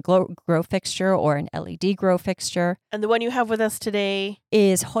fluorescent grow fixture or an LED grow fixture. And the one you have with us today,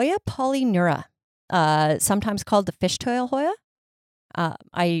 Is Hoya polyneura, sometimes called the fishtail Hoya.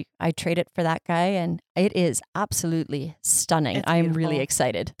 I trade it for that guy, and it is absolutely stunning. It's I'm really beautiful.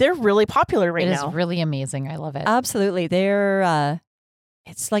 excited. they're really popular right It is now. really amazing. I love it. Absolutely. They're,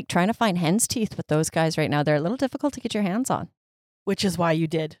 it's like trying to find hen's teeth with those guys right now. They're a little difficult to get your hands on. Which is why you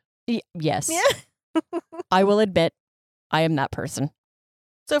did. Yes. Yeah. I will admit I am that person.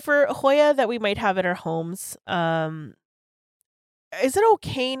 So for Hoya that we might have in our homes, is it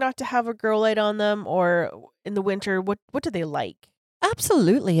okay not to have a grow light on them, or in the winter, what do they like?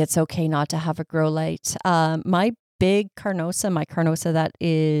 Absolutely. It's okay not to have a grow light. My big Carnosa, my Carnosa that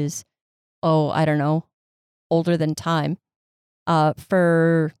is, I don't know, older than time,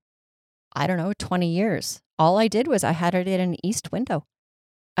 for, 20 years. All I did was I had it in an east window.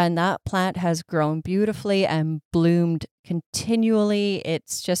 And that plant has grown beautifully and bloomed continually.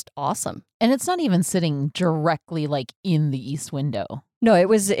 It's just awesome. And it's not even sitting directly like in the east window. No, it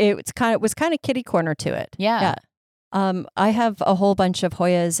was kind of kitty corner to it. Yeah. I have a whole bunch of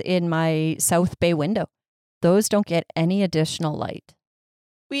Hoyas in my south bay window. Those don't get any additional light.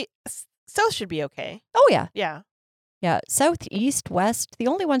 South should be okay. Oh yeah. Yeah. Yeah. South, east, west. The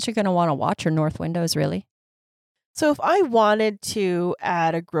only ones you're going to want to watch are north windows, really. So if I wanted to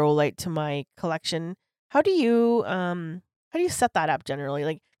add a grow light to my collection, how do you set that up generally?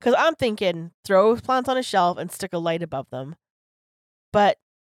 Like, because I'm thinking throw plants on a shelf and stick a light above them, but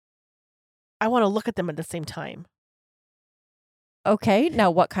I want to look at them at the same time. Okay. Now,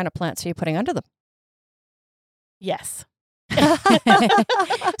 what kind of plants are you putting under them? Yes.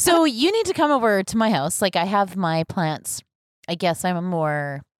 So you need to come over to my house. Like I have my plants. I guess I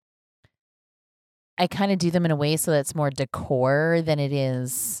kind of do them in a way so that it's more decor than it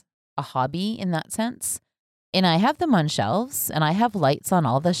is a hobby in that sense. And I have them on shelves, and I have lights on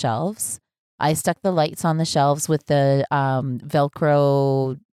all the shelves. I stuck the lights on the shelves with the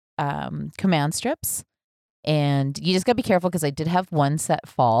Velcro command strips. And you just got to be careful because I did have one set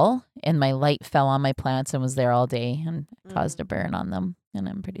fall, and my light fell on my plants and was there all day and caused a burn on them. And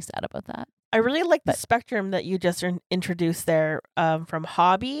I'm pretty sad about that. I really like the spectrum that you just introduced there, from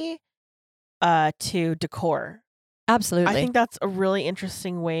hobby to decor. Absolutely. I think that's a really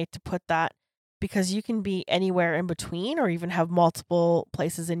interesting way to put that, because you can be anywhere in between, or even have multiple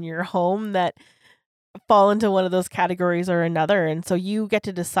places in your home that fall into one of those categories or another. And so you get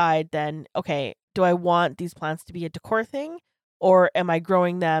to decide then, okay, do I want these plants to be a decor thing, or am I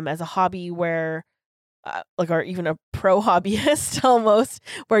growing them as a hobby where or even a pro hobbyist almost,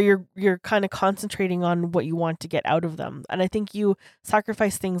 where you're kind of concentrating on what you want to get out of them. And I think you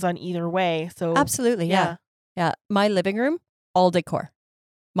sacrifice things on either way. So Absolutely. Yeah. Yeah. My living room, all decor.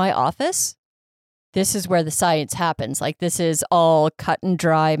 My office, this is where the science happens. Like, this is all cut and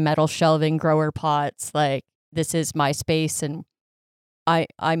dry metal shelving, grower pots. Like, this is my space, and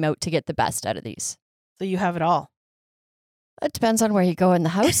I'm out to get the best out of these. So you have it all. It depends on where you go in the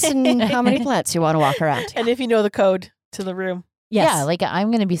house and how many plants you want to walk around. And if you know the code to the room. Yes. Yeah, like I'm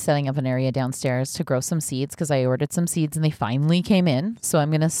going to be setting up an area downstairs to grow some seeds because I ordered some seeds and they finally came in. So I'm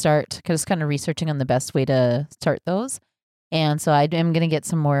going to start just kind of researching on the best way to start those. And so I am going to get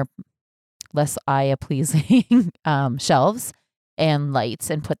some more less eye-pleasing shelves and lights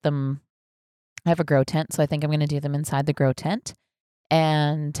and put them. I have a grow tent, so I think I'm going to do them inside the grow tent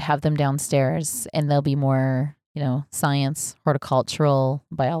and have them downstairs. And they'll be more, science, horticultural,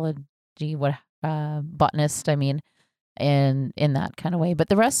 biology, botanist, in that kind of way. But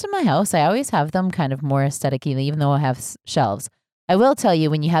the rest of my house, I always have them kind of more aesthetically, even though I have shelves. I will tell you,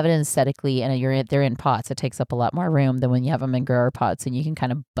 when you have it aesthetically and they're in pots, it takes up a lot more room than when you have them in grower pots, and you can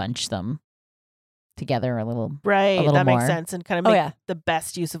kind of bunch them together a little. Right. little That makes more. sense. And kind of make yeah. the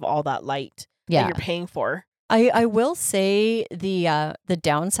best use of all that light Yeah. that you're paying for. I will say the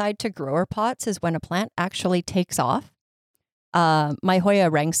downside to grower pots is when a plant actually takes off. My Hoya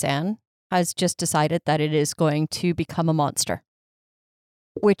Rangsan has just decided that it is going to become a monster,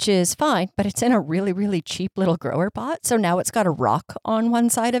 which is fine, but it's in a really, really cheap little grower pot. So now it's got a rock on one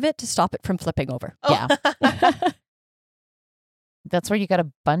side of it to stop it from flipping over. Yeah. That's where you got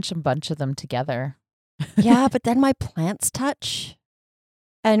to bunch of them together. Yeah, but then my plants touch.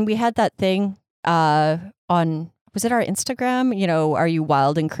 And we had that thing on, was it our Instagram? Are you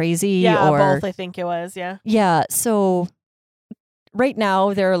wild and crazy? Yeah, or both I think it was. Yeah. Yeah, so right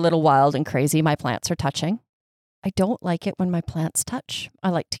now they're a little wild and crazy. My plants are touching. I don't like it when my plants touch. I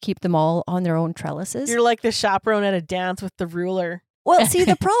like to keep them all on their own trellises. You're like the chaperone at a dance with the ruler. Well, see,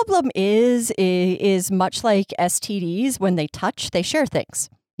 the problem is much like STDs, when they touch, they share things.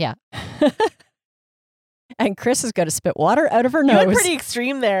 Yeah. And Chris is going to spit water out of her You nose. went pretty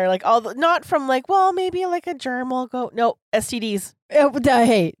extreme there. Like not from maybe like a germ will go. No, STDs.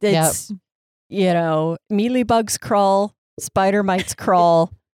 Hey, it's, mealybugs crawl, spider mites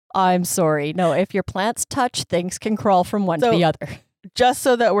crawl. I'm sorry. No, if your plants touch, things can crawl from one to So- the other. Just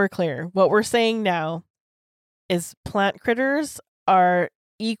so that we're clear, what we're saying now is plant critters are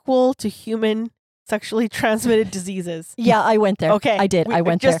equal to human sexually transmitted diseases. Yeah, I went there. Okay. I did. I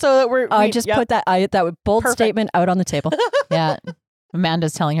went just there. so that I just put that bold Perfect. statement out on the table. Yeah.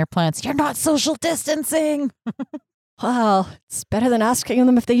 Amanda's telling her plants, "You're not social distancing." Well, it's better than asking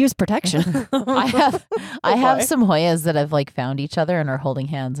them if they use protection. I have boy. some Hoyas that have found each other and are holding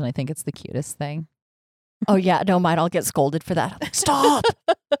hands, and I think it's the cutest thing. Oh yeah, no, mine. I'll get scolded for that. I'm like, stop.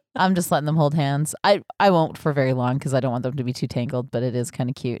 I'm just letting them hold hands. I won't for very long because I don't want them to be too tangled, but it is kind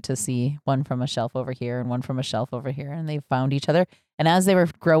of cute to see one from a shelf over here and one from a shelf over here, and they found each other. And as they were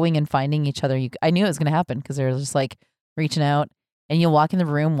growing and finding each other, I knew it was going to happen because they were just reaching out. And you'll walk in the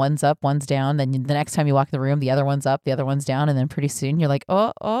room, one's up, one's down. Then the next time you walk in the room, the other one's up, the other one's down, and then pretty soon you're like,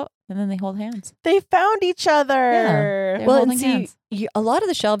 oh, and then they hold hands. They found each other. They're Well, holding and see, hands. a lot of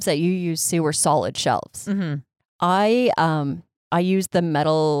the shelves that you use, Sue, were solid shelves. Mm-hmm. I use the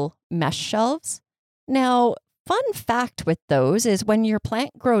metal mesh shelves. Now, fun fact with those is when your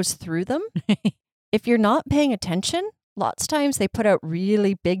plant grows through them, if you're not paying attention, lots of times they put out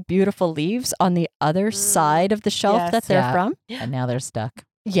really big, beautiful leaves on the other side of the shelf Yes. that they're Yeah. from. And now they're stuck.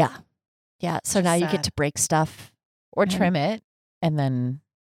 Yeah. Yeah. So now you Sad. get to break stuff. Or Yeah. trim it, and then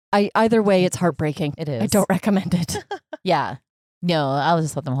Either way, it's heartbreaking. it is. I don't recommend it. Yeah. No, I'll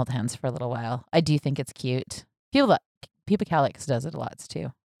just let them hold hands for a little while. I do think it's cute. Pupa Calyx does it a lot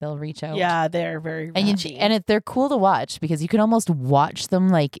too. They'll reach out. Yeah, they're very And ratchy. they're cool to watch because you can almost watch them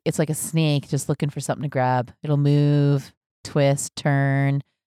like it's like a snake just looking for something to grab. It'll move, twist, turn,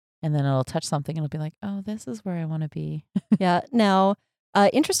 and then it'll touch something and it'll be like, oh, this is where I want to be. Yeah. Now,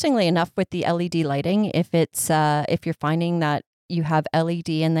 interestingly enough, with the LED lighting, if you're finding that you have LED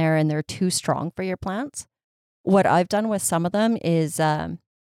in there and they're too strong for your plants, what I've done with some of them is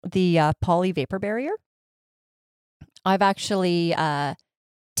the poly vapor barrier. I've actually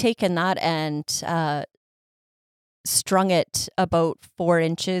taken that and strung it about 4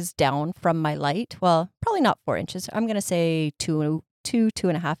 inches down from my light. Well, probably not 4 inches. I'm going to say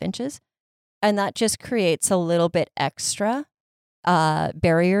 2.5 inches. And that just creates a little bit extra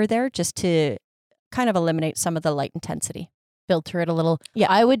barrier there just to kind of eliminate some of the light intensity. filter it a little. Yeah.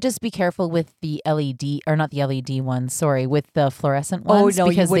 I would just be careful with the LED, or not the LED ones, sorry, with the fluorescent Oh, ones. no, you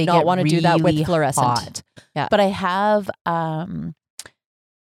because would they not get wanna do that with really fluorescent. hot. Yeah. But I have, I'm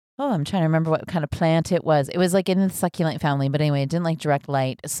trying to remember what kind of plant it was. It was like in the succulent family, but anyway, it didn't like direct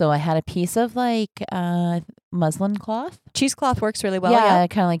light. So I had a piece of like muslin cloth. Cheesecloth works really well. yeah,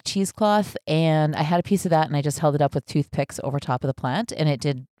 kind of like cheesecloth. And I had a piece of that and I just held it up with toothpicks over top of the plant and it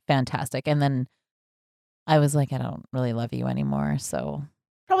did fantastic. And then I was like, I don't really love you anymore. So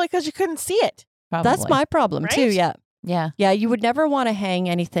Probably because you couldn't see it. probably. That's my problem too. Right? Yeah. Yeah. Yeah. You would never want to hang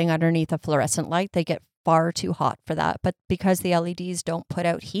anything underneath a fluorescent light. They get far too hot for that. But because the LEDs don't put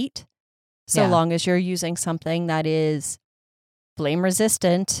out heat, so Yeah. long as you're using something that is flame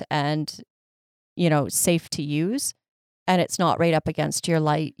resistant and, safe to use, and it's not right up against your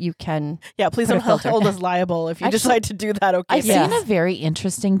light, you can. Yeah, please Put a don't filter. hold us liable if you Actually, decide to do that. Okay, I've Yeah. seen a very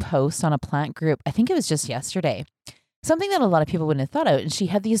interesting post on a plant group. I think it was just yesterday. Something that a lot of people wouldn't have thought of. And she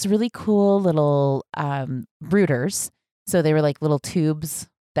had these really cool little rooters. So they were like little tubes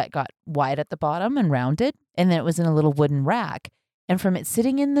that got wide at the bottom and rounded. And then it was in a little wooden rack. And from it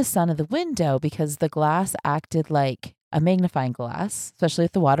sitting in the sun of the window, because the glass acted like a magnifying glass, especially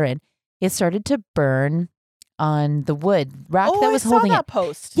with the water in, it started to burn on the wood rack Oh, that was I holding saw it. that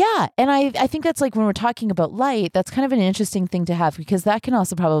post. Yeah. And I think that's like when we're talking about light, that's kind of an interesting thing to have because that can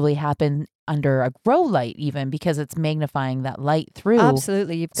also probably happen under a grow light even because it's magnifying that light through.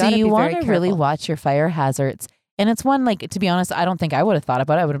 Absolutely. You've So got to you be very want to careful. really watch your fire hazards. And it's one like, to be honest, I don't think I would have thought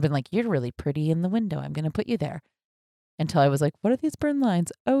about it. I would have been like, you're really pretty in the window. I'm going to put you there. Until I was like, what are these burn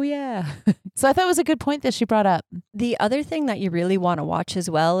lines? Oh, yeah. So I thought it was a good point that she brought up. The other thing that you really want to watch as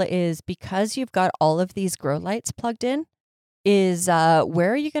well is because you've got all of these grow lights plugged in, is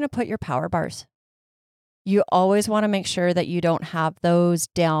where are you going to put your power bars? You always want to make sure that you don't have those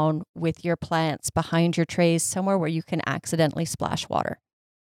down with your plants behind your trays somewhere where you can accidentally splash water.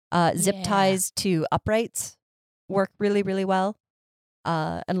 Zip Yeah. ties to uprights work really, really well.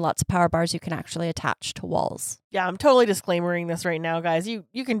 And lots of power bars you can actually attach to walls. Yeah, I'm totally disclaimering this right now, guys. You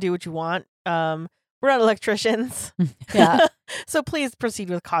can do what you want. We're not electricians. Yeah. So please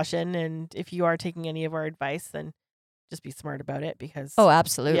proceed with caution. And if you are taking any of our advice, then just be smart about it because Oh,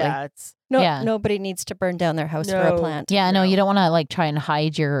 absolutely. yeah, it's Yeah. Nobody needs to burn down their house for a No. plant. Yeah, no, No. you don't want to like try and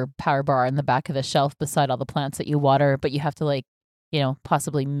hide your power bar in the back of the shelf beside all the plants that you water, but you have to like,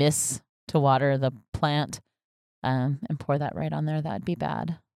 possibly miss to water the plant and pour that right on there. That'd be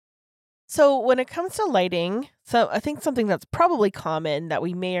bad. So when it comes to lighting, so I think something that's probably common that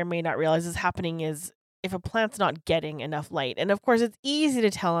we may or may not realize is happening is if a plant's not getting enough light. And of course, it's easy to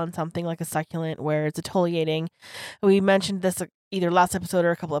tell on something like a succulent where it's exfoliating. We mentioned this either last episode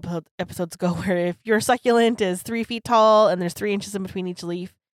or a couple of episodes ago where if your succulent is 3 feet tall and there's 3 inches in between each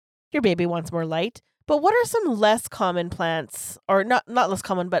leaf, your baby wants more light. But what are some less common plants, or not less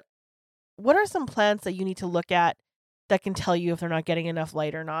common, but what are some plants that you need to look at that can tell you if they're not getting enough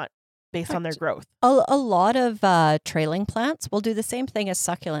light or not based on their growth? A lot of trailing plants will do the same thing as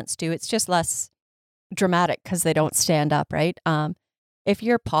succulents do. It's just less dramatic because they don't stand up, right? If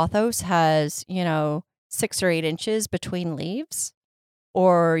your pothos has, 6 or 8 inches between leaves,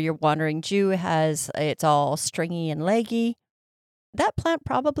 or your wandering Jew it's all stringy and leggy, that plant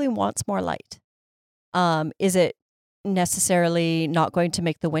probably wants more light. Is it necessarily not going to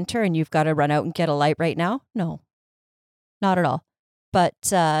make the winter and you've got to run out and get a light right now? No, not at all. But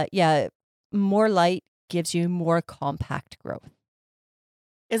more light gives you more compact growth.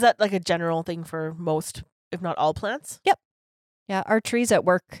 Is that like a general thing for most, if not all plants? Yeah, our trees at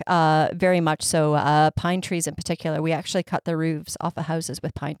work, very much so. Pine trees in particular, we actually cut the roofs off of houses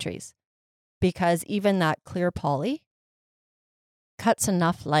with pine trees because even that clear poly cuts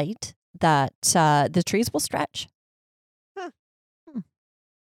enough light that the trees will stretch.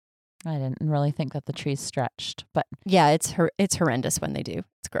 I didn't really think that the trees stretched, but Yeah, it's horrendous when they do.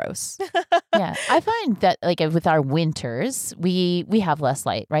 It's gross. yeah, I find that like with our winters, we have less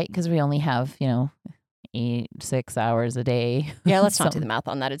light, right? Because we only have 6 hours a day. Yeah, let's not do Something. the math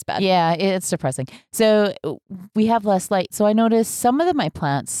on that. It's bad. Yeah, it's depressing. So we have less light. So I noticed some of my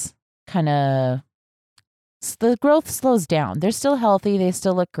plants kind of the growth slows down. They're still healthy. They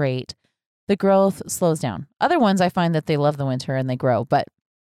still look great. The growth slows down. Other ones I find that they love the winter and they grow. But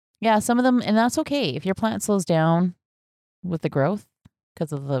yeah, some of them, and that's okay. If your plant slows down with the growth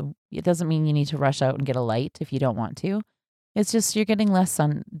because of it doesn't mean you need to rush out and get a light if you don't want to. It's just you're getting less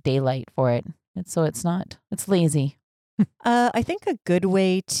sun daylight for it. It's lazy. I think a good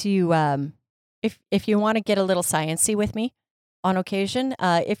way to, if you want to get a little sciencey with me on occasion,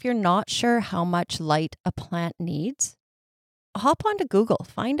 if you're not sure how much light a plant needs, hop onto Google,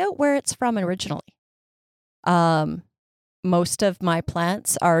 find out where it's from originally. most of my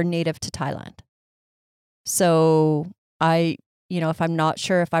plants are native to Thailand. So if I'm not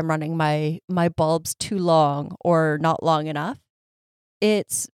sure if I'm running my bulbs too long or not long enough,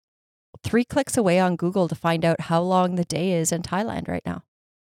 it's 3 clicks away on Google to find out how long the day is in Thailand right now.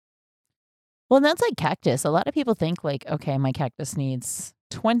 Well, and that's like cactus. A lot of people think like, okay, my cactus needs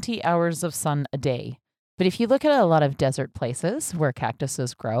 20 hours of sun a day. But if you look at a lot of desert places where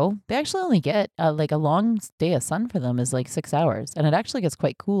cactuses grow, they actually only get like a long day of sun for them is like 6 hours. And it actually gets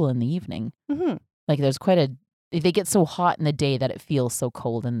quite cool in the evening. Mm-hmm. Like there's they get so hot in the day that it feels so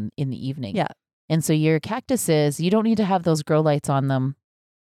cold in the evening. Yeah. And so your cactuses, you don't need to have those grow lights on them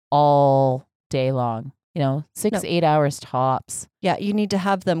all day long. 6-8 hours tops. Yeah, you need to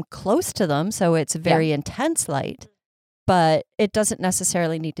have them close to them so it's very intense light, but it doesn't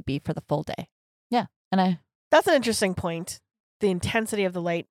necessarily need to be for the full day. And That's an interesting point. The intensity of the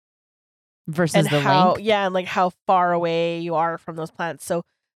light versus and the how, length. and like how far away you are from those plants. So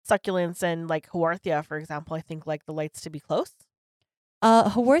succulents and like Haworthia, for example, I think like the lights to be close.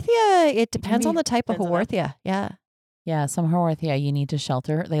 Haworthia, it depends on the type of Depends on that. Haworthia. Yeah. Yeah, some Haworthia you need to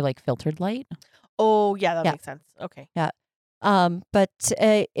shelter. They like filtered light. Oh, yeah, that Yeah. makes sense. Okay. But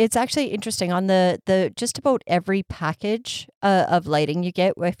it's actually interesting on the just about every package of lighting you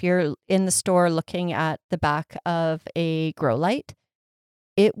get. If you're in the store looking at the back of a grow light,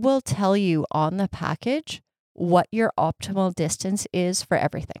 it will tell you on the package what your optimal distance is for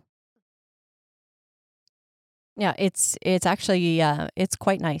everything. Yeah, it's actually it's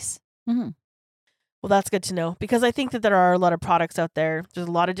quite nice. Mm-hmm. Well, that's good to know because I think that there are a lot of products out there. There's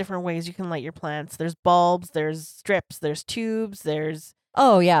a lot of different ways you can light your plants. There's bulbs, there's strips, there's tubes, there's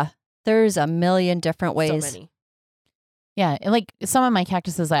Oh yeah, there's a million different ways. so many. Yeah, and like some of my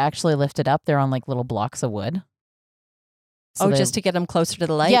cactuses I actually lifted up. They're on like little blocks of wood. So Just to get them closer to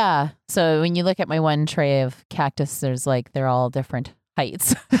the light. Yeah. So when you look at my one tray of cactus, they're all different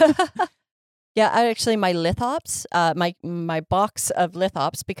heights. Yeah, my lithops, my box of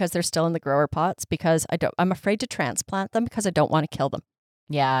lithops, because they're still in the grower pots, because I'm afraid to transplant them because I don't want to kill them.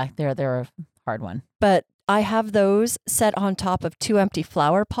 Yeah, they're a hard one. But I have those set on top of 2 empty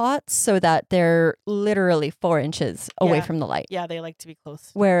flower pots so that they're literally 4 inches away Yeah. from the light. Yeah, they like to be close.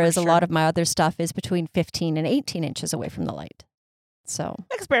 Whereas for a lot sure. of my other stuff is between 15 and 18 inches away from the light. So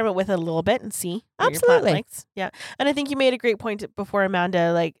Experiment with it a little bit and see what your Absolutely. plant likes. Yeah. And I think you made a great point before,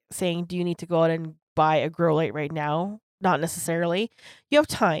 Amanda, like saying, do you need to go out and buy a grow light right now? Not necessarily. You have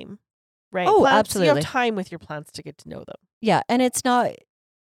time, right? Oh, You absolutely. have time with your plants to get to know them. yeah, and it's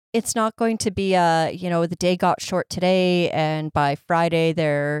not going to be the day got short today and by Friday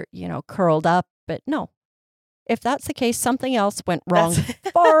they're, curled up. But no, if that's the case, something else went wrong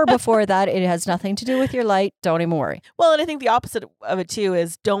That's- far before that. It has nothing to do with your light. Don't even worry. Well, and I think the opposite of it too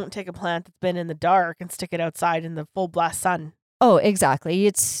is don't take a plant that's been in the dark and stick it outside in the full blast sun. Oh, exactly.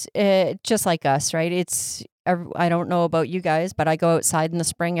 It's just like us, right? I don't know about you guys, but I go outside in the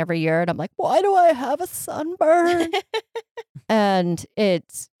spring every year and I'm like, why do I have a sunburn? And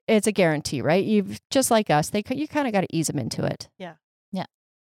it's a guarantee, right? You've just like us. You kind of got to ease them into it.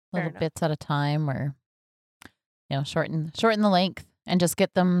 Little enough. bits at a time, or shorten the length and just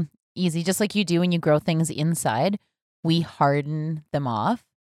get them easy, just like you do when you grow things inside. We harden them off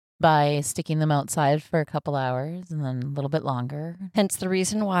by sticking them outside for a couple hours and then a little bit longer. Hence the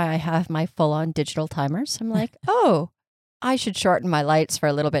reason why I have my full-on digital timers. I'm like, oh, I should shorten my lights for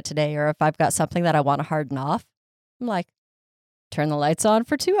a little bit today. Or if I've got something that I want to harden off, I'm like, turn the lights on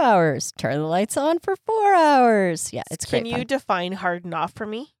for 2 hours. Turn the lights on for 4 hours. Yeah, it's Can great you fun. define harden off for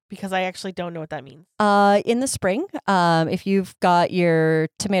me? Because I actually don't know what that means. In the spring, if you've got your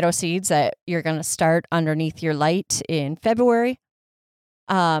tomato seeds that you're going to start underneath your light in February,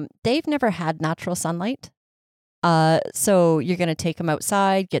 they've never had natural sunlight. So you're going to take them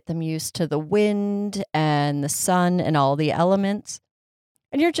outside, get them used to the wind and the sun and all the elements.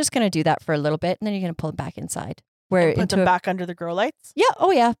 And you're just going to do that for a little bit, and then you're going to pull them back inside. And put them back under the grow lights? Yeah.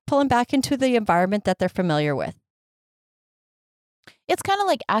 Oh, yeah. Pull them back into the environment that they're familiar with. It's kind of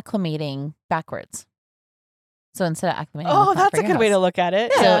like acclimating backwards. So instead of acclimating, Oh, that's a good way to look at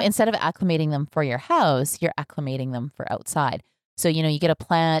it. So Yeah. instead of acclimating them for your house, you're acclimating them for outside. So, you get a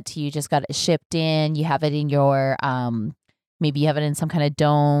plant, you just got it shipped in, you have it in your, maybe you have it in some kind of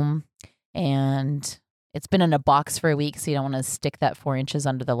dome, and it's been in a box for a week, so you don't want to stick that 4 inches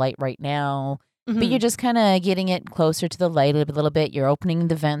under the light right now. But you're just kind of getting it closer to the light a little bit. You're opening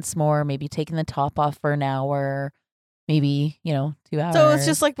the vents more, maybe taking the top off for an hour, maybe, 2 hours. So it's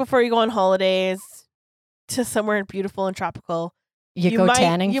just like before you go on holidays to somewhere beautiful and tropical. You go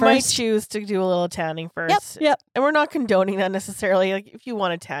tanning You first. might choose to do a little tanning first. Yep. And we're not condoning that necessarily. Like if you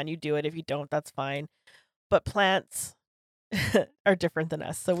want to tan, you do it. If you don't, that's fine. But plants, are different than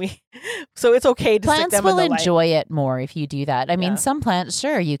us. So it's okay to stick Plants them will in the light. enjoy it more if you do that. I mean, Yeah. some plants,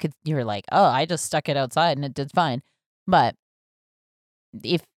 sure, you're like, oh, I just stuck it outside and it did fine. But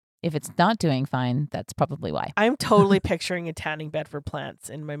if it's not doing fine, that's probably why. I'm totally picturing a tanning bed for plants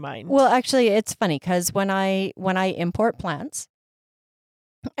in my mind. Well, actually, it's funny because when I import plants,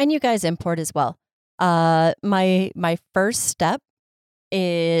 and you guys import as well, my first step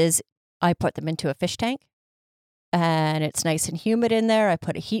is I put them into a fish tank, and it's nice and humid in there. I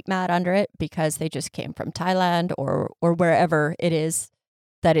put a heat mat under it because they just came from Thailand or wherever it is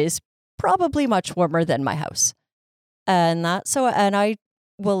that is probably much warmer than my house, and I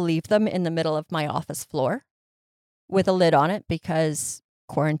will leave them in the middle of my office floor with a lid on it because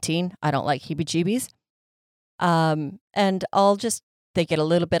quarantine, I don't like heebie-jeebies. And they get a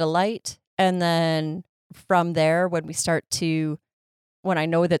little bit of light. And then from there, when I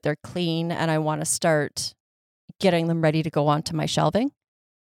know that they're clean and I want to start getting them ready to go onto my shelving,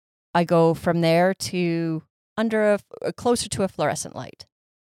 I go from there to closer to a fluorescent light,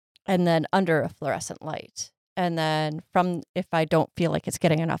 and then under a fluorescent light. And then if I don't feel like it's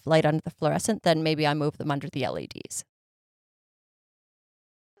getting enough light under the fluorescent, then maybe I move them under the LEDs.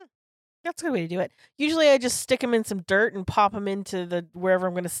 That's a good way to do it. Usually I just stick them in some dirt and pop them into wherever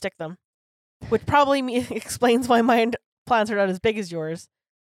I'm going to stick them, which probably explains why my plants are not as big as yours,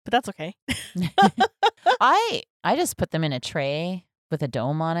 but that's okay. I just put them in a tray with a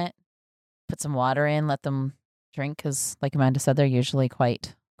dome on it, put some water in, let them drink because, like Amanda said, they're usually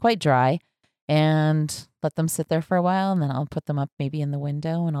quite dry, and let them sit there for a while, and then I'll put them up maybe in the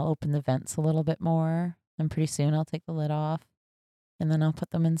window, and I'll open the vents a little bit more, and pretty soon I'll take the lid off, and then I'll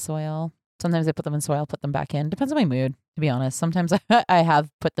put them in soil. Sometimes I put them in soil, put them back in. Depends on my mood, to be honest. Sometimes I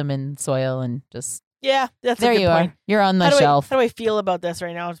have put them in soil and just Yeah, that's there a good you point. are. You're on the How shelf. do I feel about this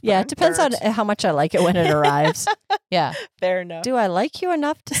right now? Just Yeah, put it depends on dirt. how much I like it when it arrives. Yeah. Fair enough. Do I like you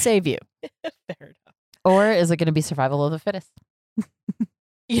enough to save you? Fair enough. Or is it going to be survival of the fittest?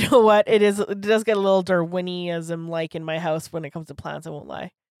 You know what? It does get a little Darwinianism like in my house when it comes to plants. I won't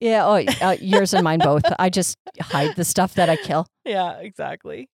lie. Yeah, yours and mine both. I just hide the stuff that I kill. Yeah,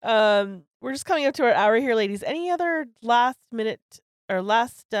 exactly. We're just coming up to our hour here, ladies. Any other last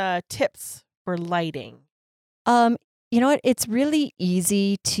tips for lighting? You know what? It's really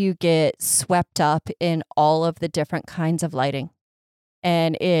easy to get swept up in all of the different kinds of lighting.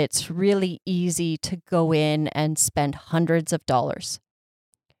 And it's really easy to go in and spend hundreds of dollars.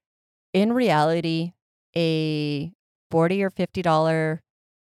 In reality, a $40 or $50,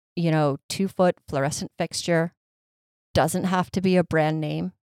 2-foot fluorescent fixture doesn't have to be a brand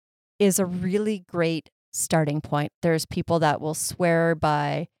name, is a really great starting point. There's people that will swear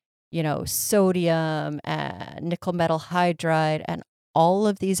by, sodium and nickel metal hydride and all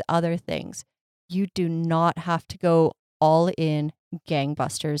of these other things. You do not have to go all in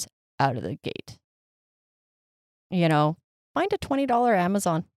gangbusters out of the gate. Find a $20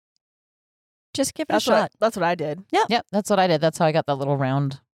 Amazon. Just give it a shot. That's what I did. Yep, that's what I did. That's how I got that little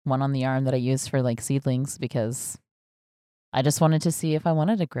round one on the arm that I used for like seedlings because I just wanted to see if I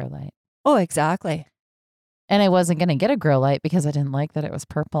wanted a grow light. Oh, exactly. And I wasn't going to get a grow light because I didn't like that it was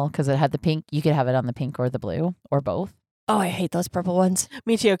purple because it had the pink. You could have it on the pink or the blue or both. Oh, I hate those purple ones.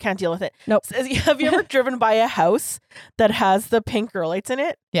 Me too. Can't deal with it. Nope. Have you ever driven by a house that has the pink grow lights in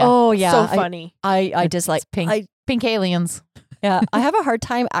it? Yeah. Oh, yeah. So funny. I dislike pink. Pink aliens. Yeah, I have a hard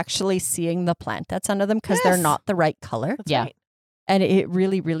time actually seeing the plant that's under them because they're Yes. not the right color. That's Yeah. right. And it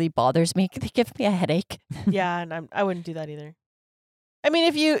really, really bothers me. They give me a headache. Yeah, and I wouldn't do that either. I mean,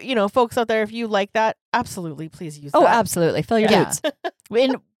 if you, folks out there, if you like that, absolutely, please use that. Oh, absolutely. Fill your Yeah.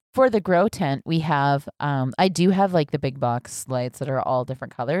 boots. For the grow tent, we have, I do have like the big box lights that are all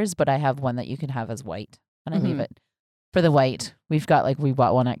different colors, but I have one that you can have as white. And I leave Mhm. it for the white. We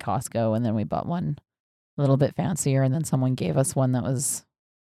bought one at Costco and then we bought one a little bit fancier. And then someone gave us one that was,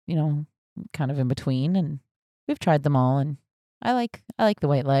 kind of in between. And we've tried them all. And I like the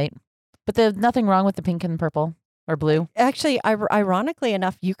white light, but there's nothing wrong with the pink and purple or blue. Actually, ironically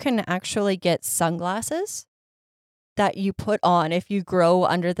enough, you can actually get sunglasses that you put on if you grow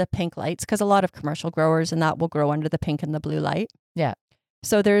under the pink lights, because a lot of commercial growers and that will grow under the pink and the blue light. Yeah.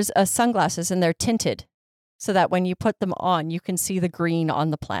 So there's sunglasses and they're tinted so that when you put them on, you can see the green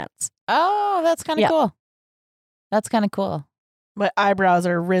on the plants. Oh, that's kind of Yeah. cool. That's kind of cool. My eyebrows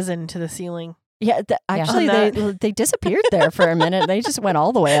are risen to the ceiling. Yeah, actually, On they disappeared there for a minute. They just went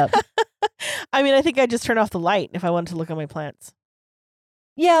all the way up. I mean, I think I'd just turn off the light if I wanted to look at my plants.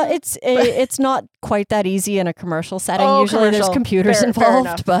 Yeah, it's not quite that easy in a commercial setting. Oh, Usually there's commercial. computers Fair involved,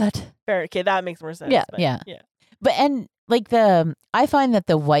 enough. but Fair. Okay, that makes more sense. Yeah, but yeah. Yeah. But and like I find that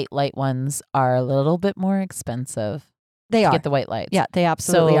the white light ones are a little bit more expensive. They to are. get the white lights. Yeah, they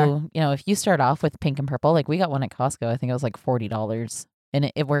absolutely are. So, if you start off with pink and purple, like we got one at Costco, I think it was like $40.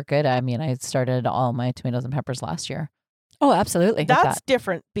 And it worked good. I mean, I started all my tomatoes and peppers last year. Oh, absolutely. That's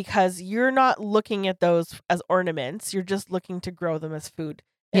different because you're not looking at those as ornaments. You're just looking to grow them as food.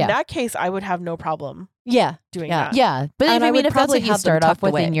 In Yeah. that case, I would have no problem Yeah. doing Yeah. that. Yeah. But And I I mean, would if that's probably what you have them start off tucked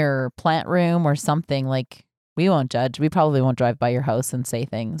with in away. your plant room or something, like we won't judge. We probably won't drive by your house and say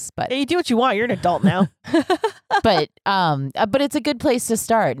things. But Hey, you do what you want. You're an adult now. but it's a good place to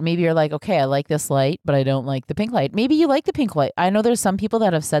start. Maybe you're like, okay, I like this light, but I don't like the pink light. Maybe you like the pink light. I know there's some people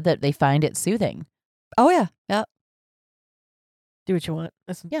that have said that they find it soothing. Oh, yeah. Yeah. Do what you want.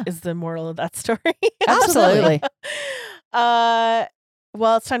 Yeah. Is the moral of that story. Absolutely. Well,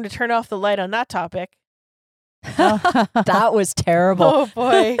 it's time to turn off the light on that topic. That was terrible. Oh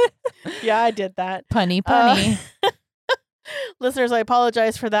boy. Yeah, I did that. Punny. Listeners, I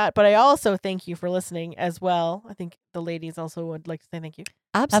apologize for that, but I also thank you for listening as well. I think the ladies also would like to say thank you.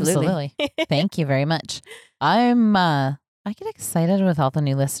 Absolutely. Thank you very much. I get excited with all the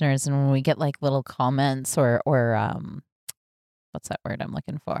new listeners, and when we get like little comments or what's that word I'm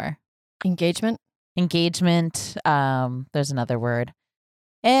looking for? Engagement. There's another word.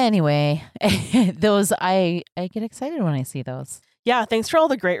 Anyway, those I get excited when I see those Yeah, thanks for all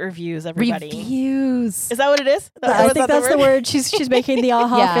the great reviews, everybody. reviews. Is that what it is? I think that's the word. She's making the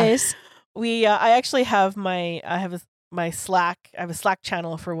aha Yeah. face. I actually have my Slack. I have a Slack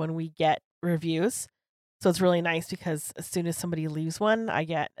channel for when we get reviews. So it's really nice because as soon as somebody leaves one, I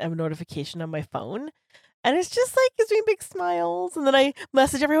get a notification on my phone. And it's just like gives me big smiles. And then I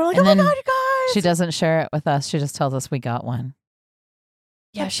message everyone like, And oh my then God, you guys. She doesn't share it with us. She just tells us we got one.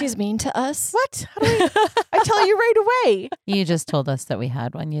 Yeah, she's mean to us. What? How do I tell you right away. You just told us that we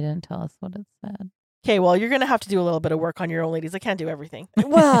had one. You didn't tell us what it said. Okay, well, you're going to have to do a little bit of work on your own, ladies. I can't do everything.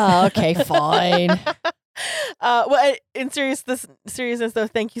 Well, okay, fine. Well, in seriousness, though,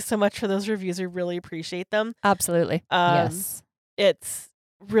 thank you so much for those reviews. We really appreciate them. Absolutely. Yes. It's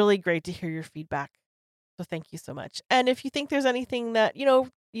really great to hear your feedback. So thank you so much. And if you think there's anything that,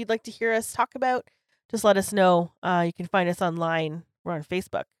 you'd like to hear us talk about, just let us know. You can find us online. We're on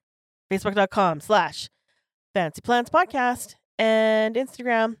Facebook, facebook.com/Fancy Plants Podcast, and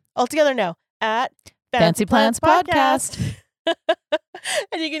Instagram all together now at Fancy Plants Podcast.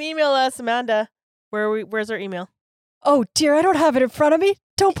 And you can email us, Amanda. Where's our email? Oh dear, I don't have it in front of me.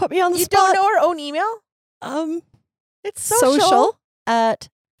 Don't put me on the You spot. don't know our own email? It's social at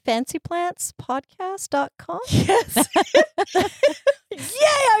fancyplantspodcast.com. Yes. Yay,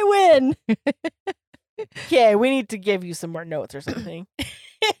 I win. Okay, we need to give you some more notes or something.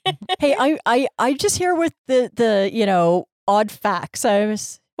 Hey, I just here with the odd facts. I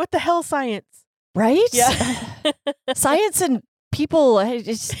was What the hell, science? right. Yeah. Science and people. I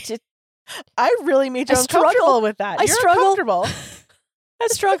really made you I uncomfortable struggle. with that. I You're struggle. uncomfortable.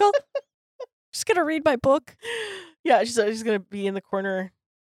 struggle. Just gonna read my book. Yeah, she's gonna be in the corner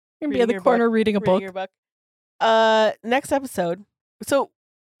Gonna be Reading in the your corner reading a reading book. your book. Next episode. So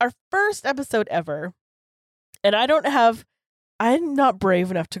our first episode ever, and I'm not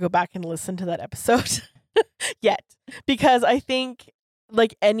brave enough to go back and listen to that episode yet, because I think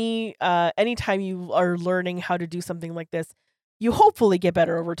like anytime you are learning how to do something like this, you hopefully get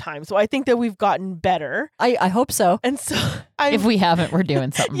better over time. So I think that we've gotten better. I hope so. And so If we haven't, we're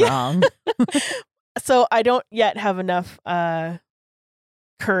doing something Yeah. wrong. So I don't yet have enough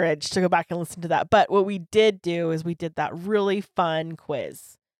courage to go back and listen to that. But what we did do is we did that really fun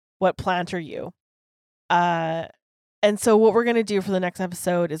quiz. What plant are you? And so what we're going to do for the next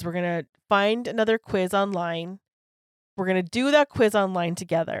episode is we're going to find another quiz online. We're going to do that quiz online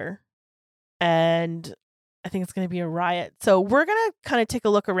together. And I think it's going to be a riot. So we're going to kind of take a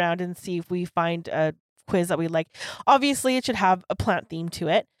look around and see if we find a quiz that we like. Obviously, it should have a plant theme to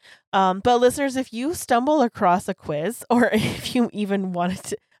it. But listeners, if you stumble across a quiz, or if you even wanted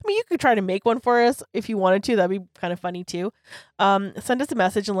to, you could try to make one for us if you wanted to. That'd be kind of funny too. Send us a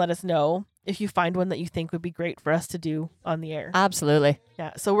message and let us know if you find one that you think would be great for us to do on the air. Absolutely.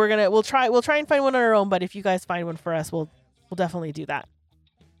 Yeah. So we'll try and find one on our own. But if you guys find one for us, we'll definitely do that.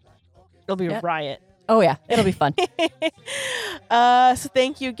 It'll be a riot. Oh yeah, it'll be fun. So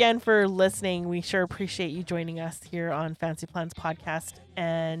thank you again for listening. We sure appreciate you joining us here on Fancy Plants Podcast,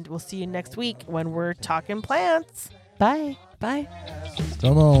 and we'll see you next week when we're talking plants. Bye. Bye.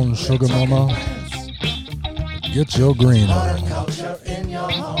 Come on, sugar mama. Get your green on. Horticulture in your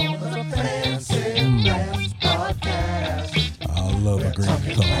home is a Fancy Plants Podcast. I love a green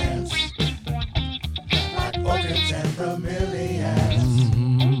Talking thumb. plants like orchids and bromeliads.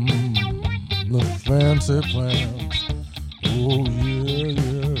 The fancy plant.